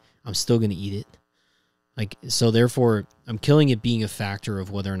like, I'm still gonna eat it. So therefore, I'm killing it being a factor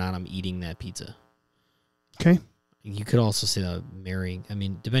of whether or not I'm eating that pizza. Okay. You could also say that marrying. I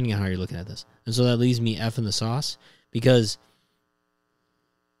mean, depending on how you're looking at this, and so that leaves me F in the sauce because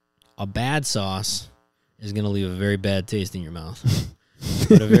a bad sauce is gonna leave a very bad taste in your mouth.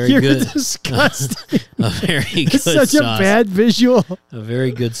 But a very You're good, disgusting. a very good It's such sauce. a bad visual. A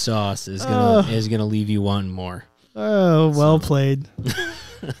very good sauce is gonna leave you wanting more. Oh, well played.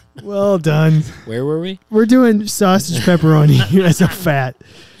 Well done. Where were we? We're doing sausage pepperoni as a fat.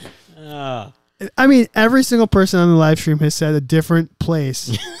 I mean, every single person on the live stream has said a different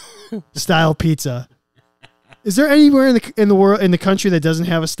place style pizza. Is there anywhere in the world, in the country, that doesn't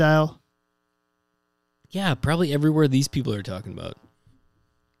have a style? Yeah, probably everywhere these people are talking about.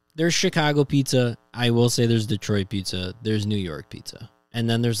 There's Chicago pizza. I will say there's Detroit pizza. There's New York pizza. And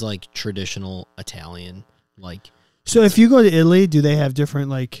then there's like traditional Italian. So if you go to Italy, do they have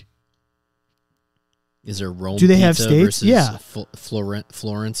different Is there Rome Do they pizza have states? versus Yeah.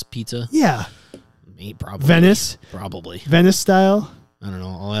 Florence pizza? Yeah. Probably. Venice? Probably. Venice style? I don't know.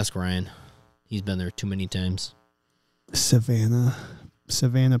 I'll ask Ryan. He's been there too many times. Savannah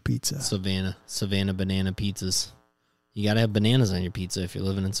pizza. Savannah banana pizzas. You got to have bananas on your pizza if you're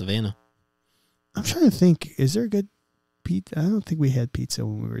living in Savannah. I'm trying to think. Is there a good pizza? I don't think we had pizza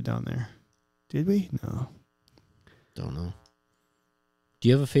when we were down there. Did we? No. Don't know. Do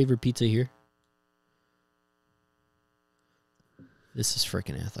you have a favorite pizza here? This is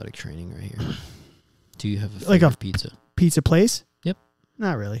freaking athletic training right here. Do you have a favorite pizza? Pizza place? Yep.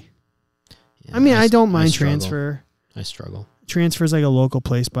 Not really. Yeah, I mean, I don't mind struggle. transfer. I struggle. Transfer's like a local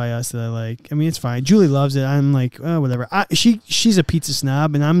place by us that I like. I mean, it's fine. Julie loves it. I'm like, oh, whatever. She's a pizza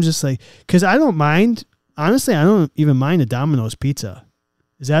snob, and I'm just like, because I don't mind. Honestly, I don't even mind a Domino's pizza.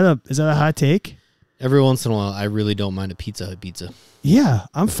 Is that a hot take? Every once in a while, I really don't mind a Pizza Hut pizza. Yeah,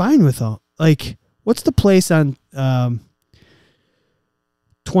 I'm fine with all. Like, what's the place on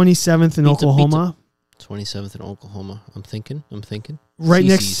 27th in Oklahoma? 27th in Oklahoma. I'm thinking. Right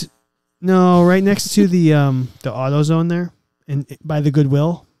CC's. right next to the AutoZone there, and by the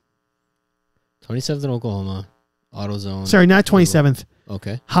Goodwill. 27th in Oklahoma. AutoZone. Sorry, not 27th.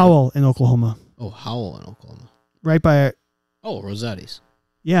 Okay. Howell in Oklahoma. Oh, Howell in Oklahoma. Right by. Oh, Rossetti's.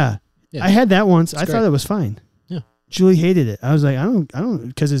 Yeah. Yeah. I had that once. I great. thought it was fine. Yeah. Julie hated it. I was like, I don't,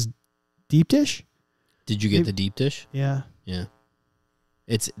 because it's deep dish. Did you get the deep dish? Yeah. Yeah.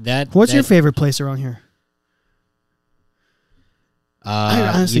 It's that. What's your favorite place around here? I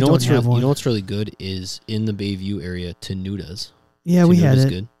honestly you know don't what's have one. You know what's really good is in the Bayview area. Tenuda's. Yeah, we had Tenuda's it.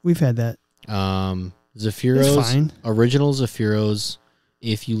 Good. We've had that. Zaffiro's. It's fine. Original Zaffiro's.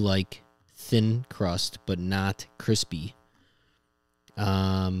 If you like thin crust but not crispy.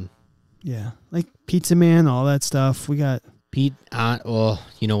 Yeah, like Pizza Man, all that stuff. We got Pete. Well,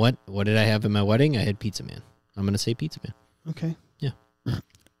 you know what? What did I have in my wedding? I had Pizza Man. I'm gonna say Pizza Man. okay. Yeah.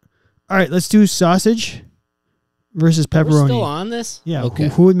 All right, let's do sausage versus pepperoni. We're still on this? Yeah. Okay.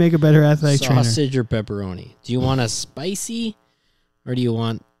 Who would make a better athletic trainer? Sausage or pepperoni? Do you want a spicy, or do you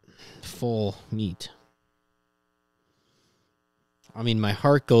want full meat? I mean, my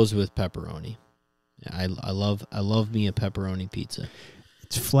heart goes with pepperoni. Yeah, I love me a pepperoni pizza.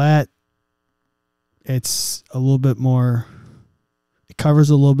 It's flat. It's a little bit more. It covers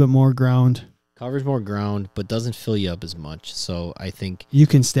a little bit more ground. Covers more ground, but doesn't fill you up as much. So I think You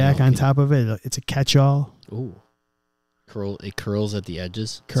can stack on Okay. top of it. It's a catch-all. ooh, it curls at the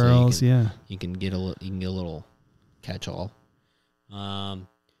edges. Curls, so yeah. you can get a little catch-all.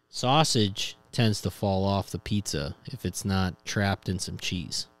 Sausage tends to fall off the pizza if it's not trapped in some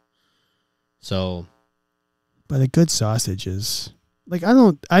cheese. So, But a good sausage is like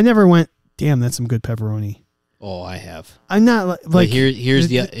I never went, damn, that's some good pepperoni. oh, I have. I'm not But like here.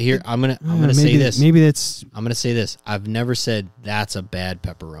 I'm gonna say this. Maybe that's I'm gonna say this. I've never said that's a bad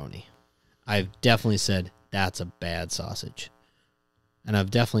pepperoni. I've definitely said that's a bad sausage, and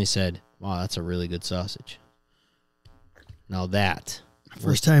I've definitely said, wow, that's a really good sausage. Now that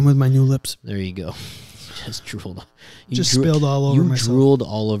first time with my new lips. there you go. Just drooled. Spilled all over myself. You drooled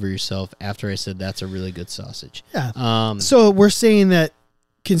all over yourself after I said that's a really good sausage. Yeah. So we're saying that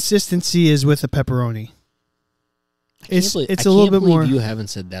consistency is with the pepperoni. It's a little bit more. You haven't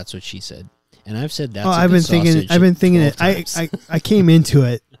said that's what she said, and I've said that's. I've been thinking it. I came into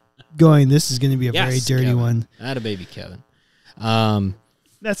it going, this is going to be a very dirty Kevin. one. Not a baby, Kevin.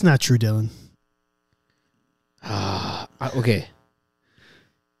 That's not true, Dylan. Okay.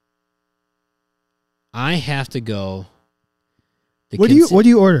 I have to go. What do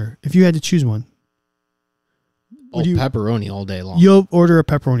you order if you had to choose one? Pepperoni all day long. You'll order a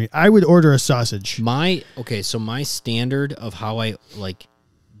pepperoni. I would order a sausage. So my standard of how I like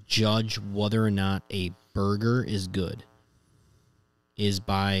judge whether or not a burger is good is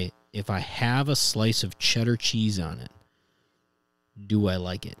by if I have a slice of cheddar cheese on it, do I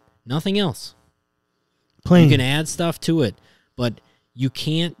like it? Nothing else. Plain. You can add stuff to it, but you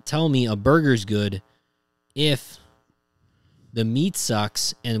can't tell me a burger's good if the meat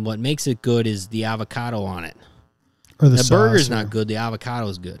sucks and what makes it good is the avocado on it. Or the burger's sauce, not good. The avocado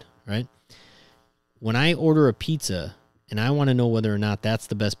is good, right? When I order a pizza and I want to know whether or not that's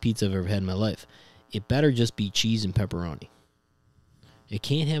the best pizza I've ever had in my life, it better just be cheese and pepperoni. It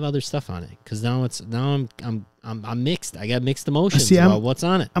can't have other stuff on it because now I'm mixed. I got mixed emotions about what's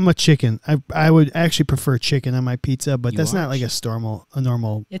on it. I'm a chicken. I would actually prefer chicken on my pizza, but that's not like chicken. a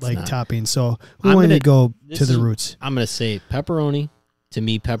normal It's like not. topping. So we wanted to go to the roots. I'm gonna say pepperoni. To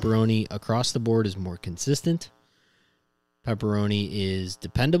me, pepperoni across the board is more consistent. Pepperoni is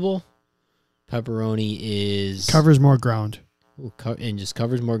dependable. Pepperoni is Covers more ground, and just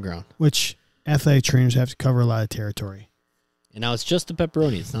covers more ground. which athletic trainers have to cover a lot of territory. And now it's just the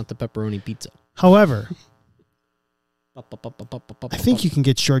pepperoni. It's not the pepperoni pizza. However, I think you can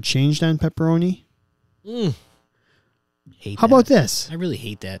get shortchanged on pepperoni. Hate How that. about this? I really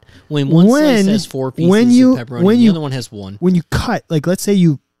hate that. When one slice has 4 pieces of pepperoni, the other one has 1. When you cut, like let's say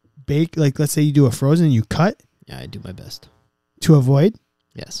you bake, like let's say you do a frozen and you cut Yeah, I do my best. to avoid,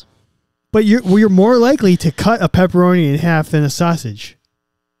 Yes. but you're more likely to cut a pepperoni in half than a sausage.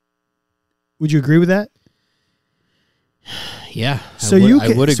 Would you agree with that? Yeah. So I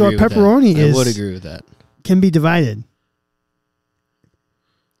would agree so a with that. pepperoni I would agree with that. can be divided.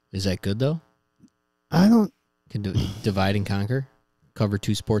 Is that good though? I don't. Can divide and conquer, cover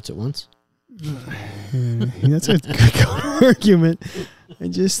 2 sports at once. That's a good argument. I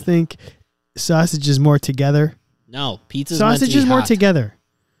just think sausage is more together. No, pizza. Sausage is more together.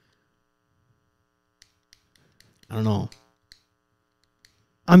 I don't know.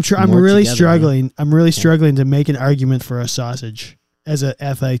 I'm More really together, struggling. I'm really struggling to make an argument for a sausage as an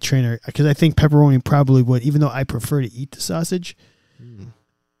athletic trainer because I think pepperoni probably would, even though I prefer to eat the sausage.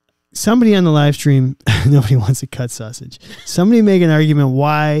 Somebody on the live stream, nobody wants to cut sausage. Somebody make an argument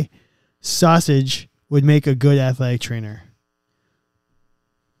why sausage would make a good athletic trainer.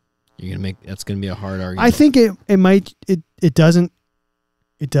 That's gonna be a hard argument. I think it doesn't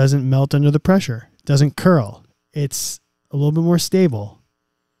melt under the pressure. It doesn't curl. It's a little bit more stable.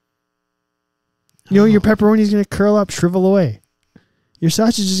 You know, your pepperoni is going to curl up, shrivel away. Your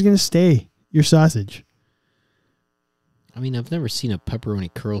sausage is going to stay your sausage. I mean, I've never seen a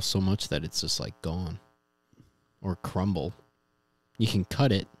pepperoni curl so much that it's just like gone or crumble. You can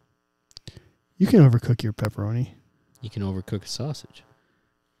cut it. You can overcook your pepperoni. You can overcook a sausage.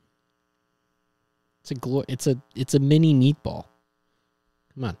 It's a mini meatball.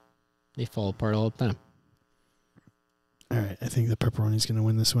 Come on, they fall apart all the time. All right, I think the pepperoni is going to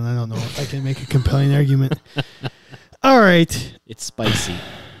win this one. I don't know if I can make a compelling argument. All right. It's spicy.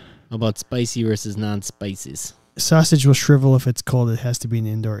 How about spicy versus non-spices? Sausage will shrivel if it's cold. It has to be an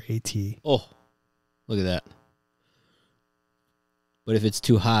indoor AT. Oh, look at that. But if it's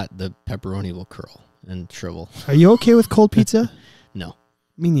too hot, the pepperoni will curl and shrivel. Are you okay with cold pizza? No.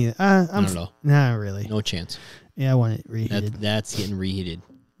 Me neither. I don't know. Not really. No chance. Yeah, I want it reheated. That's getting reheated.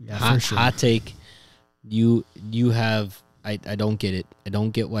 Yeah, for sure. Hot take. You have... I don't get it. I don't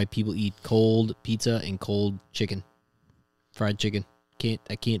get why people eat cold pizza and cold chicken. Fried chicken.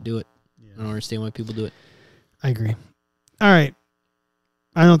 I can't do it. Yeah. I don't understand why people do it. I agree. All right.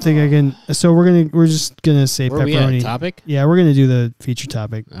 I don't think I can. So we're just gonna say Where pepperoni. we at? Topic? Yeah, we're gonna do the feature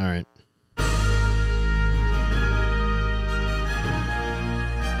topic. All right.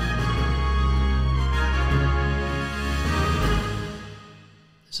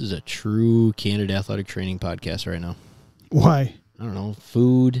 This is a true candid athletic training podcast right now. Why? I don't know.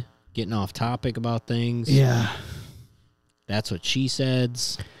 Food, getting off topic about things. Yeah. That's what she said.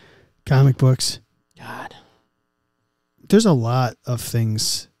 Comic books. God. There's a lot of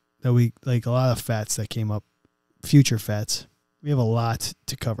things that we like, a lot of fats that came up, future fats. We have a lot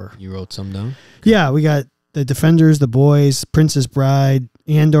to cover. You wrote some down? Yeah, we got the Defenders, The Boys, Princess Bride,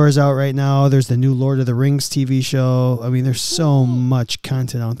 Andor's out right now. There's the new Lord of the Rings TV show. I mean, there's so much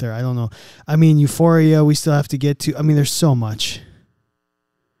content out there. I don't know. I mean, Euphoria, we still have to get to. I mean, there's so much.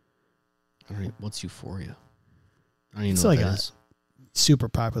 What's Euphoria? I don't even It's know like what that a is. super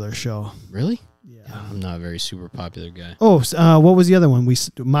popular show. Really? Yeah. I'm not a very super popular guy. Oh, what was the other one?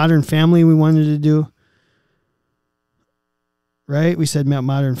 Modern Family we wanted to do. Right? We said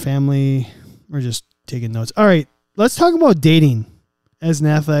Modern Family. We're just taking notes. All right. Let's talk about dating as an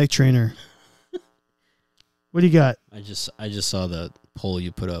athletic trainer. What do you got? I just saw the poll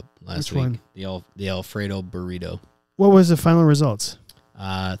you put up last Which week. one? The Alfredo burrito. What was the final results?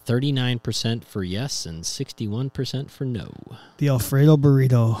 39% for yes and 61% for no. The Alfredo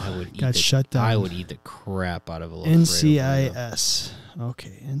burrito I would got shut down. I would eat the crap out of a Alfredo burrito. NCIS.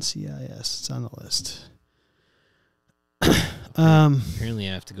 Okay, NCIS. It's on the list. Apparently,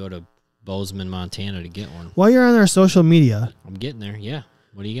 I have to go to Bozeman, Montana to get one. While you're on our social media, I'm getting there. Yeah.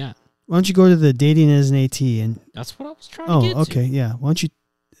 What do you got? why don't you go to the dating as an AT and That's what I was trying to get to. okay, yeah. Why don't you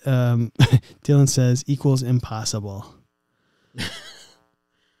Dylan says equals impossible.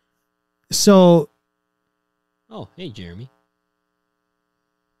 So Oh, hey, Jeremy.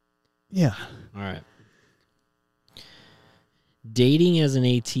 yeah. All right. Dating as an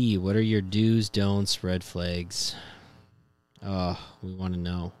AT, what are your do's, don'ts, red flags? Oh, we want to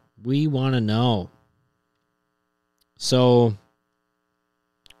know. We want to know. So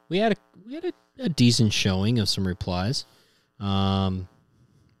we had a decent showing of some replies. Go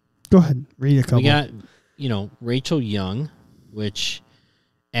ahead. Read a couple. We got, Rachel Young, which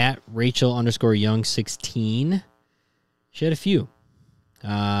at Rachel_Young16. She had a few.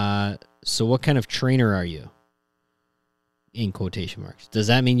 So what kind of trainer are you? In quotation marks. Does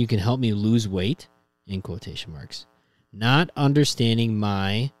that mean you can help me lose weight? In quotation marks. Not understanding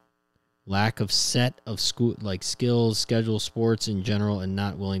my lack of set of school like skills, schedule, sports in general, and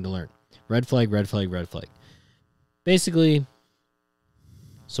not willing to learn. Red flag, red flag, red flag. Basically,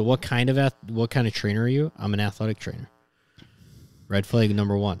 so what kind of trainer are you? I'm an athletic trainer. Red flag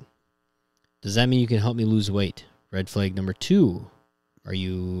number 1. Does that mean you can help me lose weight? Red flag number 2. Are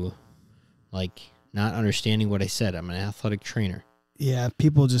you not understanding what I said? I'm an athletic trainer. Yeah,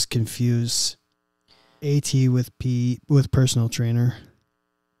 people just confuse AT with personal trainer.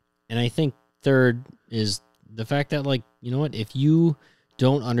 And I think third is the fact that, like, you know what? If you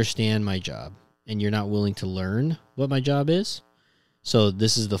don't understand my job and you're not willing to learn what my job is, so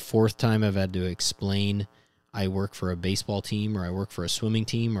this is the fourth time I've had to explain I work for a baseball team, or I work for a swimming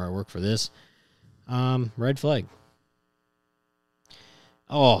team, or I work for this. Red flag.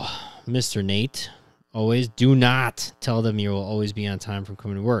 Oh, Mr. Nate, always do not tell them you will always be on time from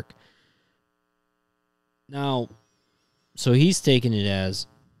coming to work. Now, so he's taking it as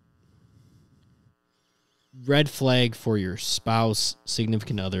red flag for your spouse,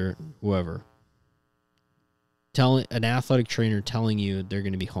 significant other, whoever. An athletic trainer telling you they're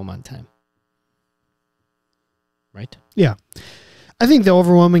going to be home on time. Right? Yeah. I think the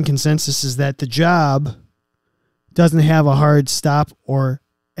overwhelming consensus is that the job doesn't have a hard stop or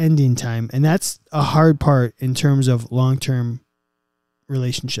ending time. And that's a hard part in terms of long-term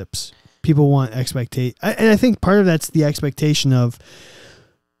relationships. People want expectation. And I think part of that's the expectation of,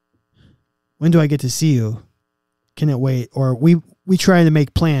 when do I get to see you? Can it wait? Or we try to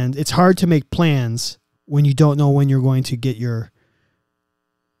make plans. It's hard to make plans when you don't know when you're going to get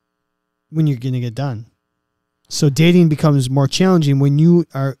done. So dating becomes more challenging when you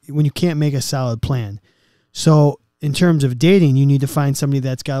can't make a solid plan. So in terms of dating, you need to find somebody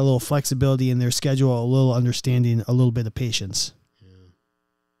that's got a little flexibility in their schedule, a little understanding, a little bit of patience. Yeah.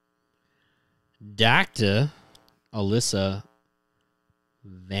 Dr. Alyssa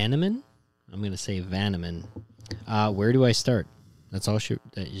Vanneman. I'm going to say Vanneman. Where do I start? That's all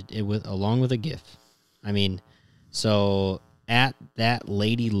along with a GIF. I mean, so at that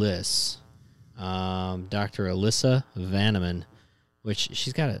lady list, Dr. Alyssa Vanneman, which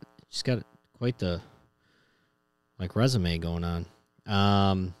she's got quite the resume going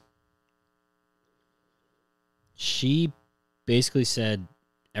on. She basically said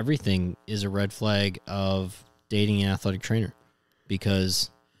everything is a red flag of dating an athletic trainer, because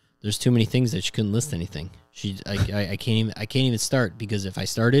there's too many things that she couldn't list anything. I can't even start, because if I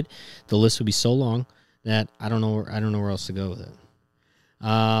started, the list would be so long that I don't know where else to go with it.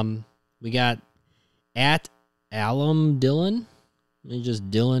 We got at Alum Dylan, just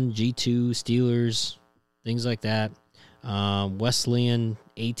Dylan G2 Steelers, things like that. Wesleyan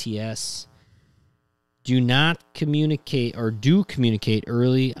ATS. Do not communicate, or do communicate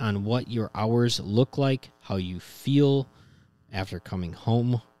early on what your hours look like, how you feel after coming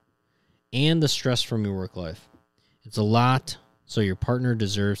home, and the stress from your work life. It's a lot, so your partner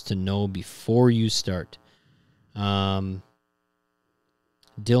deserves to know before you start. Dylan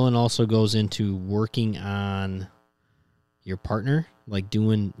also goes into working on your partner,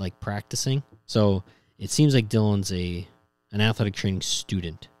 practicing. So it seems like Dylan's an athletic training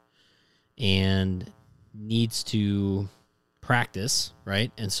student and needs to practice,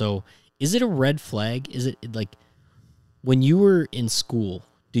 right? And so is it a red flag? Is it like when you were in school,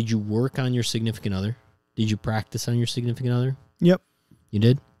 did you work on your significant other? Did you practice on your significant other? Yep. You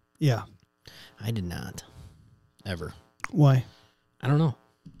did? Yeah. I did not. Ever. Why? I don't know.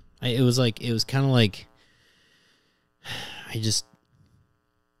 It was kind of like,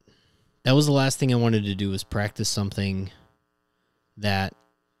 that was the last thing I wanted to do, was practice something that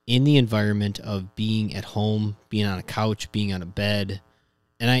in the environment of being at home, being on a couch, being on a bed.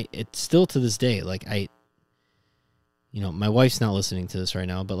 And it's still to this day, my wife's not listening to this right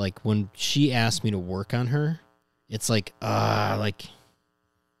now, but when she asked me to work on her, it's if I'm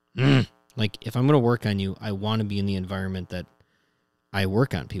going to work on you, I want to be in the environment that I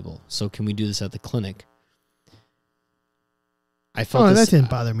work on people. So can we do this at the clinic? I felt that didn't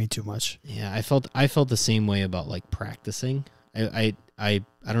bother me too much. Yeah, I felt the same way about practicing. I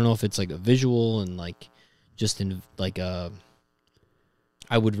don't know if it's a visual and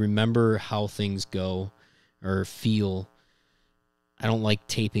I would remember how things go or feel. I don't like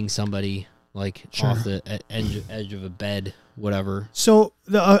taping somebody Sure. off the edge of a bed, whatever. So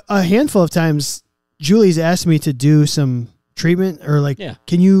a handful of times, Julie's asked me to do some treatment, or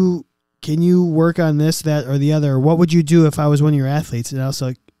can you work on this, that, or the other? What would you do if I was one of your athletes? And I was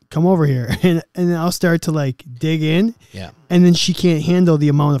like, come over here, and then I'll start to dig in. Yeah. And then she can't handle the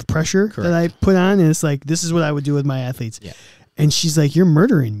amount of pressure Correct. that I put on, and it's this is what I would do with my athletes. Yeah. And she's like, you're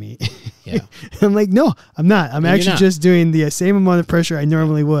murdering me. Yeah. I'm like, no, I'm not. I'm actually just doing the same amount of pressure I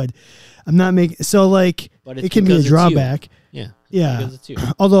normally would. I'm not making, but it can be a drawback. Yeah. Yeah. Because it's you.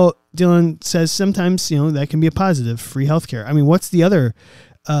 Although Dylan says sometimes, that can be a positive, free healthcare. I mean, what's the other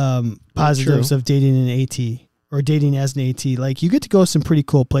positives of dating an AT or dating as an AT? You get to go some pretty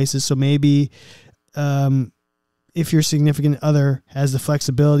cool places. So maybe if your significant other has the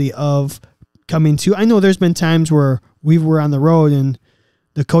flexibility of coming to, I know there's been times where we were on the road and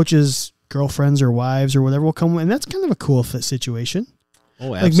the coaches girlfriends or wives or whatever will come, and that's kind of a cool situation.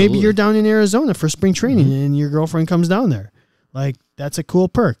 Oh, absolutely. Like maybe you're down in Arizona for spring training and your girlfriend comes down there. Like that's a cool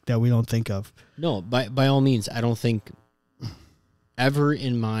perk that we don't think of. No, by all means, I don't think ever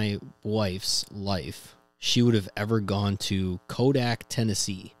in my wife's life she would have ever gone to Kodak,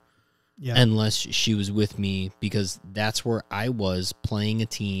 Tennessee, unless she was with me, because that's where I was playing a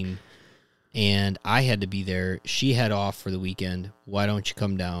team and I had to be there. She had off for the weekend. Why don't you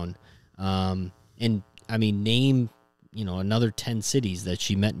come down? And I mean, name, another 10 cities that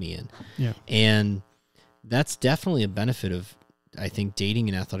she met me in. Yeah. And that's definitely a benefit of, I think, dating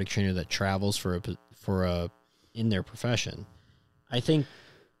an athletic trainer that travels in their profession. I think,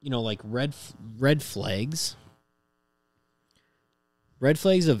 like red flags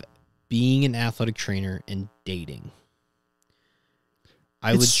of being an athletic trainer and dating.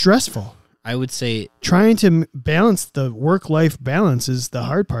 It's stressful. I would say trying to balance the work-life balance is the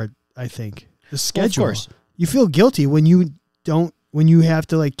hard part, I think. The schedule. Well, of course. You feel guilty when you have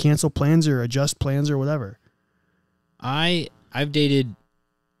to like cancel plans or adjust plans or whatever. I've dated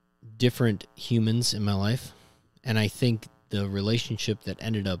different humans in my life, and I think the relationship that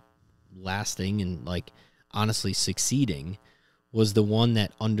ended up lasting and like honestly succeeding was the one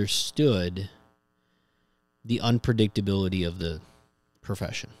that understood the unpredictability of the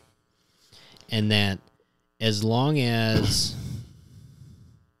profession. And that as long as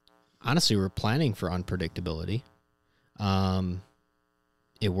honestly we're planning for unpredictability,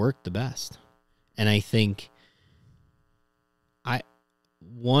 it worked the best. And I think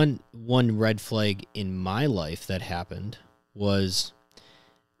one red flag in my life that happened was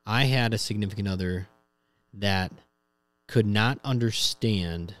I had a significant other that could not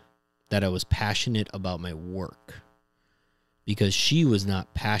understand that I was passionate about my work, because she was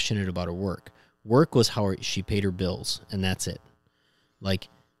not passionate about her work. Work was how she paid her bills, and that's it. Like,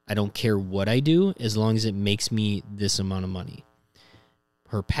 I don't care what I do as long as it makes me this amount of money.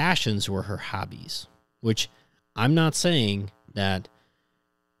 Her passions were her hobbies, which I'm not saying that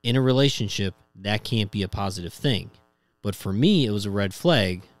in a relationship that can't be a positive thing. But for me, it was a red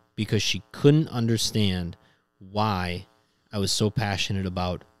flag because she couldn't understand why I was so passionate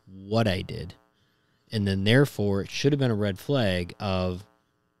about what I did. And then therefore, it should have been a red flag of,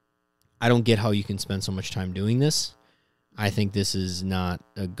 I don't get how you can spend so much time doing this. I think this is not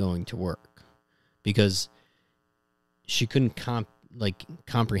going to work, because she couldn't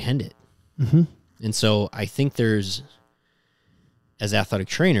comprehend it. Mm-hmm. And so I think as athletic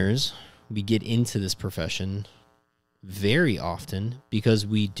trainers, we get into this profession very often because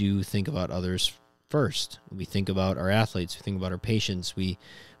we do think about others first. We think about our athletes. We think about our patients. We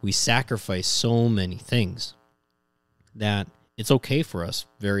sacrifice so many things that it's okay for us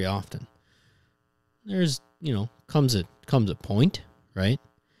very often. There's, comes a point, right?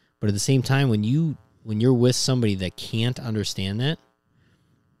 But at the same time, when you're with somebody that can't understand that,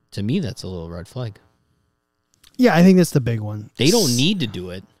 to me, that's a little red flag. Yeah, I think that's the big one. They don't need to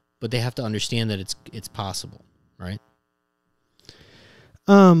do it, but they have to understand that it's possible, right?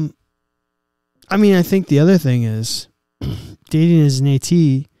 I mean, I think the other thing is dating as an AT,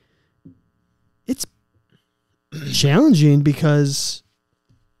 it's challenging because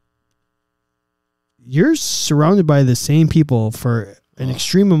you're surrounded by the same people for an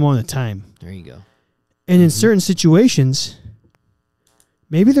extreme amount of time. There you go. And in certain situations,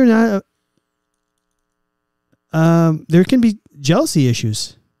 maybe they're not, there can be jealousy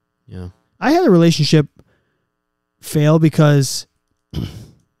issues. Yeah. I had a relationship fail because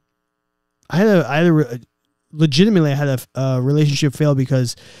I had a relationship fail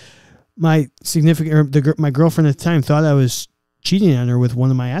because my my girlfriend at the time thought I was cheating on her with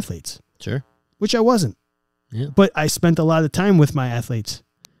one of my athletes. Sure. Which I wasn't. Yeah. But I spent a lot of time with my athletes,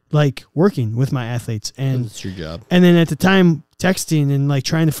 like working with my athletes, and it's your job. And then at the time texting and like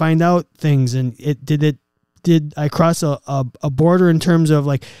trying to find out things, and did I cross a border in terms of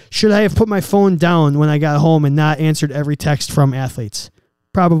like, should I have put my phone down when I got home and not answered every text from athletes?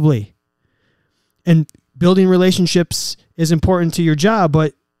 Probably. And building relationships is important to your job,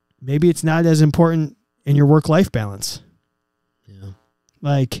 but maybe it's not as important in your work-life balance. Yeah.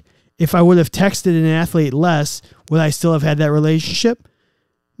 Like, if I would have texted an athlete less, would I still have had that relationship?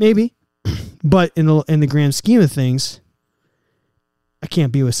 Maybe. But in the grand scheme of things, I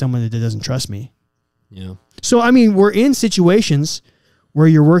can't be with someone that doesn't trust me. Yeah. So, I mean, we're in situations where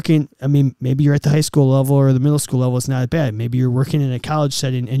you're working. I mean, maybe you're at the high school level or the middle school level. It's not bad. Maybe you're working in a college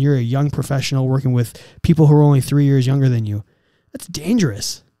setting and you're a young professional working with people who are only 3 years younger than you. That's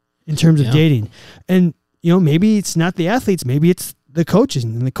dangerous in terms of dating. And, maybe it's not the athletes. Maybe it's the coaches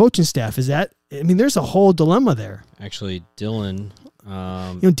and the coaching staff. There's a whole dilemma there. Actually, Dylan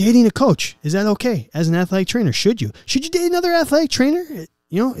Dating a coach, is that okay? As an athletic trainer, should you date another athletic trainer?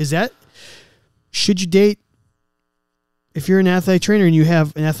 Should you date, if you're an athletic trainer and you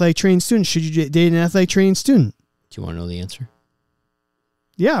have an athletic training student, should you date an athletic training student? Do you want to know the answer?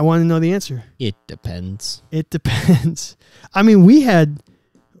 Yeah, I want to know the answer. It depends. It depends. I mean, we had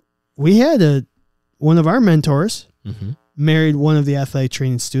one of our mentors married one of the athletic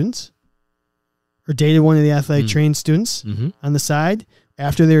training students, or dated one of the athletic training students on the side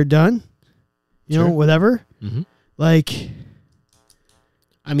after they were done. Whatever. Like,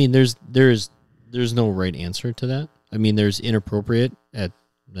 I mean, there's no right answer to that. I mean, there's inappropriate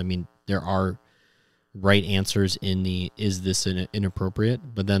there are right answers in the, is this inappropriate?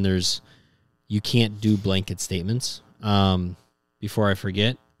 But then you can't do blanket statements. Before I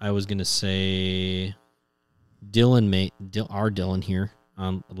forget, I was going to say our Dylan here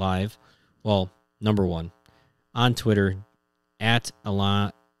on live. Well, number one, on Twitter, at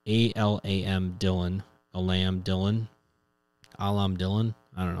ALAM Dylan, Alam Dylan,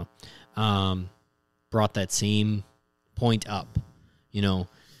 I don't know, brought that same point up,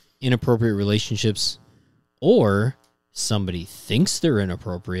 inappropriate relationships, or somebody thinks they're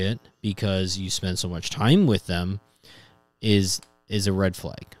inappropriate because you spend so much time with them is a red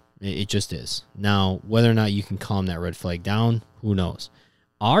flag. It just is. Now, whether or not you can calm that red flag down, who knows?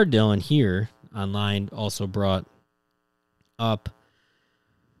 Our Dylan here online also brought up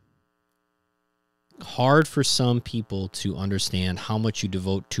hard for some people to understand how much you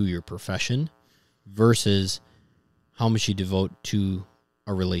devote to your profession versus how much you devote to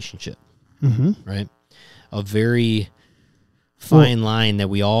a relationship, right? A very fine line that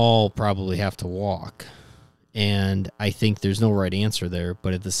we all probably have to walk. And I think there's no right answer there.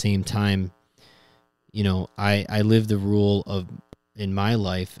 But at the same time, I live the rule of, in my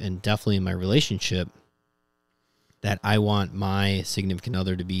life and definitely in my relationship, that I want my significant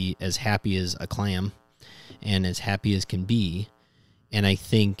other to be as happy as a clam and as happy as can be. And I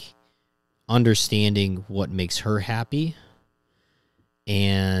think understanding what makes her happy,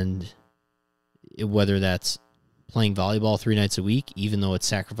 and whether that's playing volleyball 3 nights a week, even though it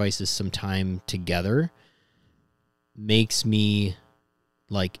sacrifices some time together, makes me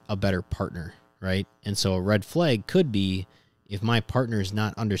like a better partner, right? And so a red flag could be if my partner is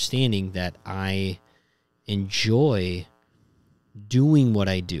not understanding that I enjoy doing what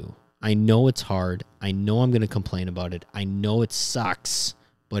I do. I know it's hard. I know I'm going to complain about it. I know it sucks,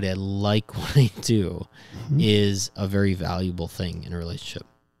 but I like what I do is a very valuable thing in a relationship.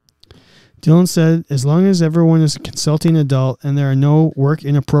 Dylan said, as long as everyone is a consulting adult and there are no work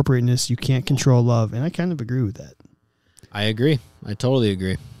inappropriateness, you can't control love. And I kind of agree with that. I agree. I totally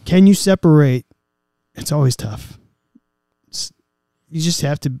agree. Can you separate? It's always tough. You just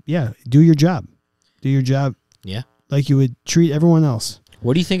have to, do your job. Do your job. Yeah. Like you would treat everyone else.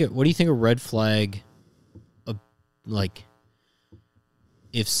 What do you think a red flag, like,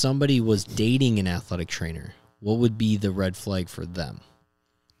 if somebody was dating an athletic trainer, what would be the red flag for them?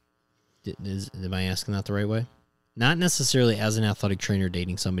 Am I asking that the right way? Not necessarily as an athletic trainer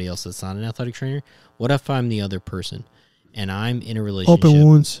dating somebody else that's not an athletic trainer. What if I'm the other person and I'm in a relationship? Open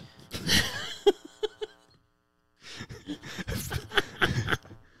wounds.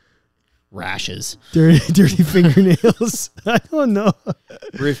 Rashes. Dirty fingernails. I don't know.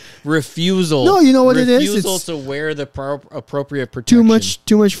 Refusal. No, you know what it is? Refusal to wear the appropriate protection.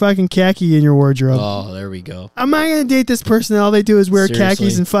 Too much fucking khaki in your wardrobe. Oh, there we go. Am I going to date this person and all they do is wear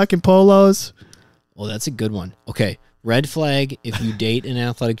khakis and fucking polos? Well, that's a good one. Okay. Red flag, if you date an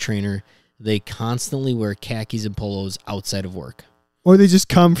athletic trainer, they constantly wear khakis and polos outside of work. Or they just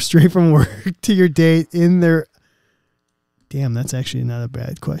come straight from work to your date in their... Damn, that's actually not a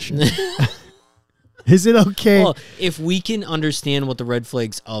bad question. Is it okay? Well, if we can understand what the red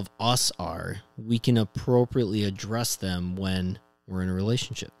flags of us are, we can appropriately address them when we're in a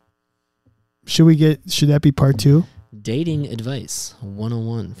relationship. Should that be part 2? Dating advice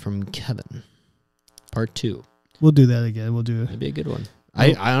 101 from Kevin. Part 2. We'll do that again. We'll do it. That'd be a good one.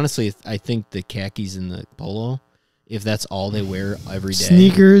 I honestly, I think the khakis and the polo, if that's all they wear every day.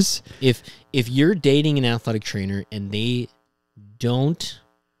 Sneakers. If you're dating an athletic trainer and they don't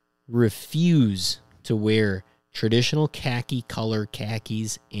refuse to wear traditional khaki color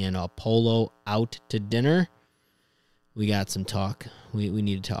khakis and a polo out to dinner, we got some talk. We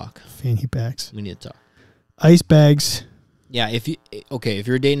need to talk. Fanny packs. We need to talk. Ice bags. Yeah, if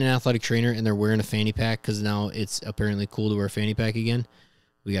you're dating an athletic trainer and they're wearing a fanny pack because now it's apparently cool to wear a fanny pack again,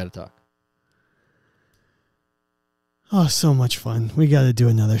 we got to talk. Oh, so much fun. We got to do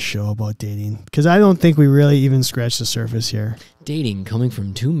another show about dating because I don't think we really even scratched the surface here. Dating coming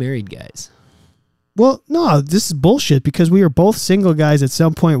from 2 married guys. Well, no, this is bullshit because we were both single guys at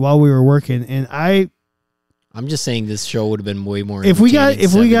some point while we were working, and I'm just saying this show would have been way more. If we got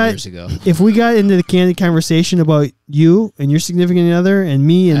years ago. If we got into the candid conversation about you and your significant other and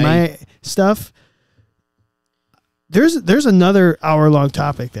me and my stuff, there's another hour-long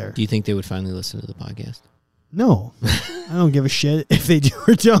topic there. Do you think they would finally listen to the podcast? No, I don't give a shit if they do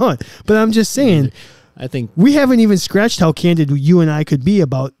or don't. But I'm just saying, I think we haven't even scratched how candid you and I could be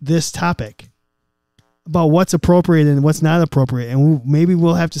about this topic, about what's appropriate and what's not appropriate. And maybe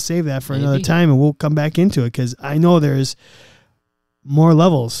we'll have to save that for another time, and we'll come back into it because I know there's more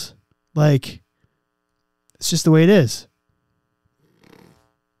levels. Like, it's just the way it is.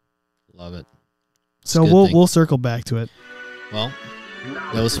 Love it. So we'll circle back to it. Well,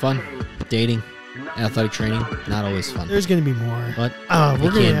 that was fun. Dating, athletic training, not always fun. There's going to be more. But we're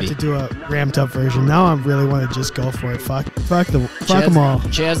going to have to do a ramped up version. Now I really want to just go for it. Fuck them all.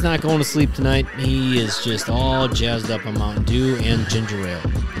 Chad's not going to sleep tonight. He is just all jazzed up on Mountain Dew and ginger ale.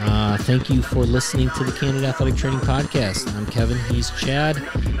 Thank you for listening to the Candid Athletic Training Podcast. I'm Kevin. He's Chad.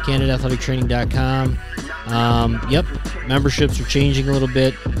 CandidAthleticTraining.com. Yep, memberships are changing a little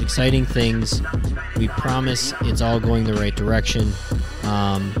bit. Exciting things. We promise it's all going the right direction.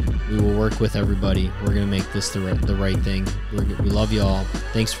 We will work with everybody. We're going to make this the right thing. We love you all.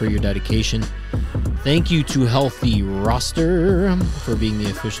 Thanks for your dedication. Thank you to Healthy Roster for being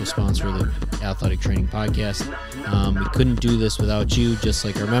the official sponsor of the Athletic Training Podcast. We couldn't do this without you, just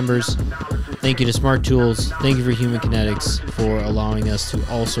like our members. Thank you to Smart Tools. Thank you for Human Kinetics for allowing us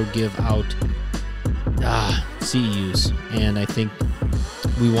to also give out CEUs. And I think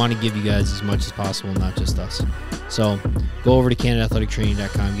we want to give you guys as much as possible, not just us. So go over to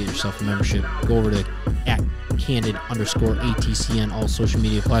CandidAthleticTraining.com, get yourself a membership. Go over to @Candid_ATC on all social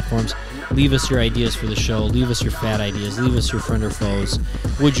media platforms. Leave us your ideas for the show. Leave us your fat ideas. Leave us your friend or foes.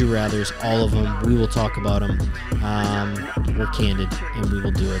 Would you rathers, all of them. We will talk about them. We're candid, and we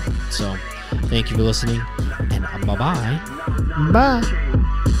will do it. So thank you for listening, and bye-bye. Bye.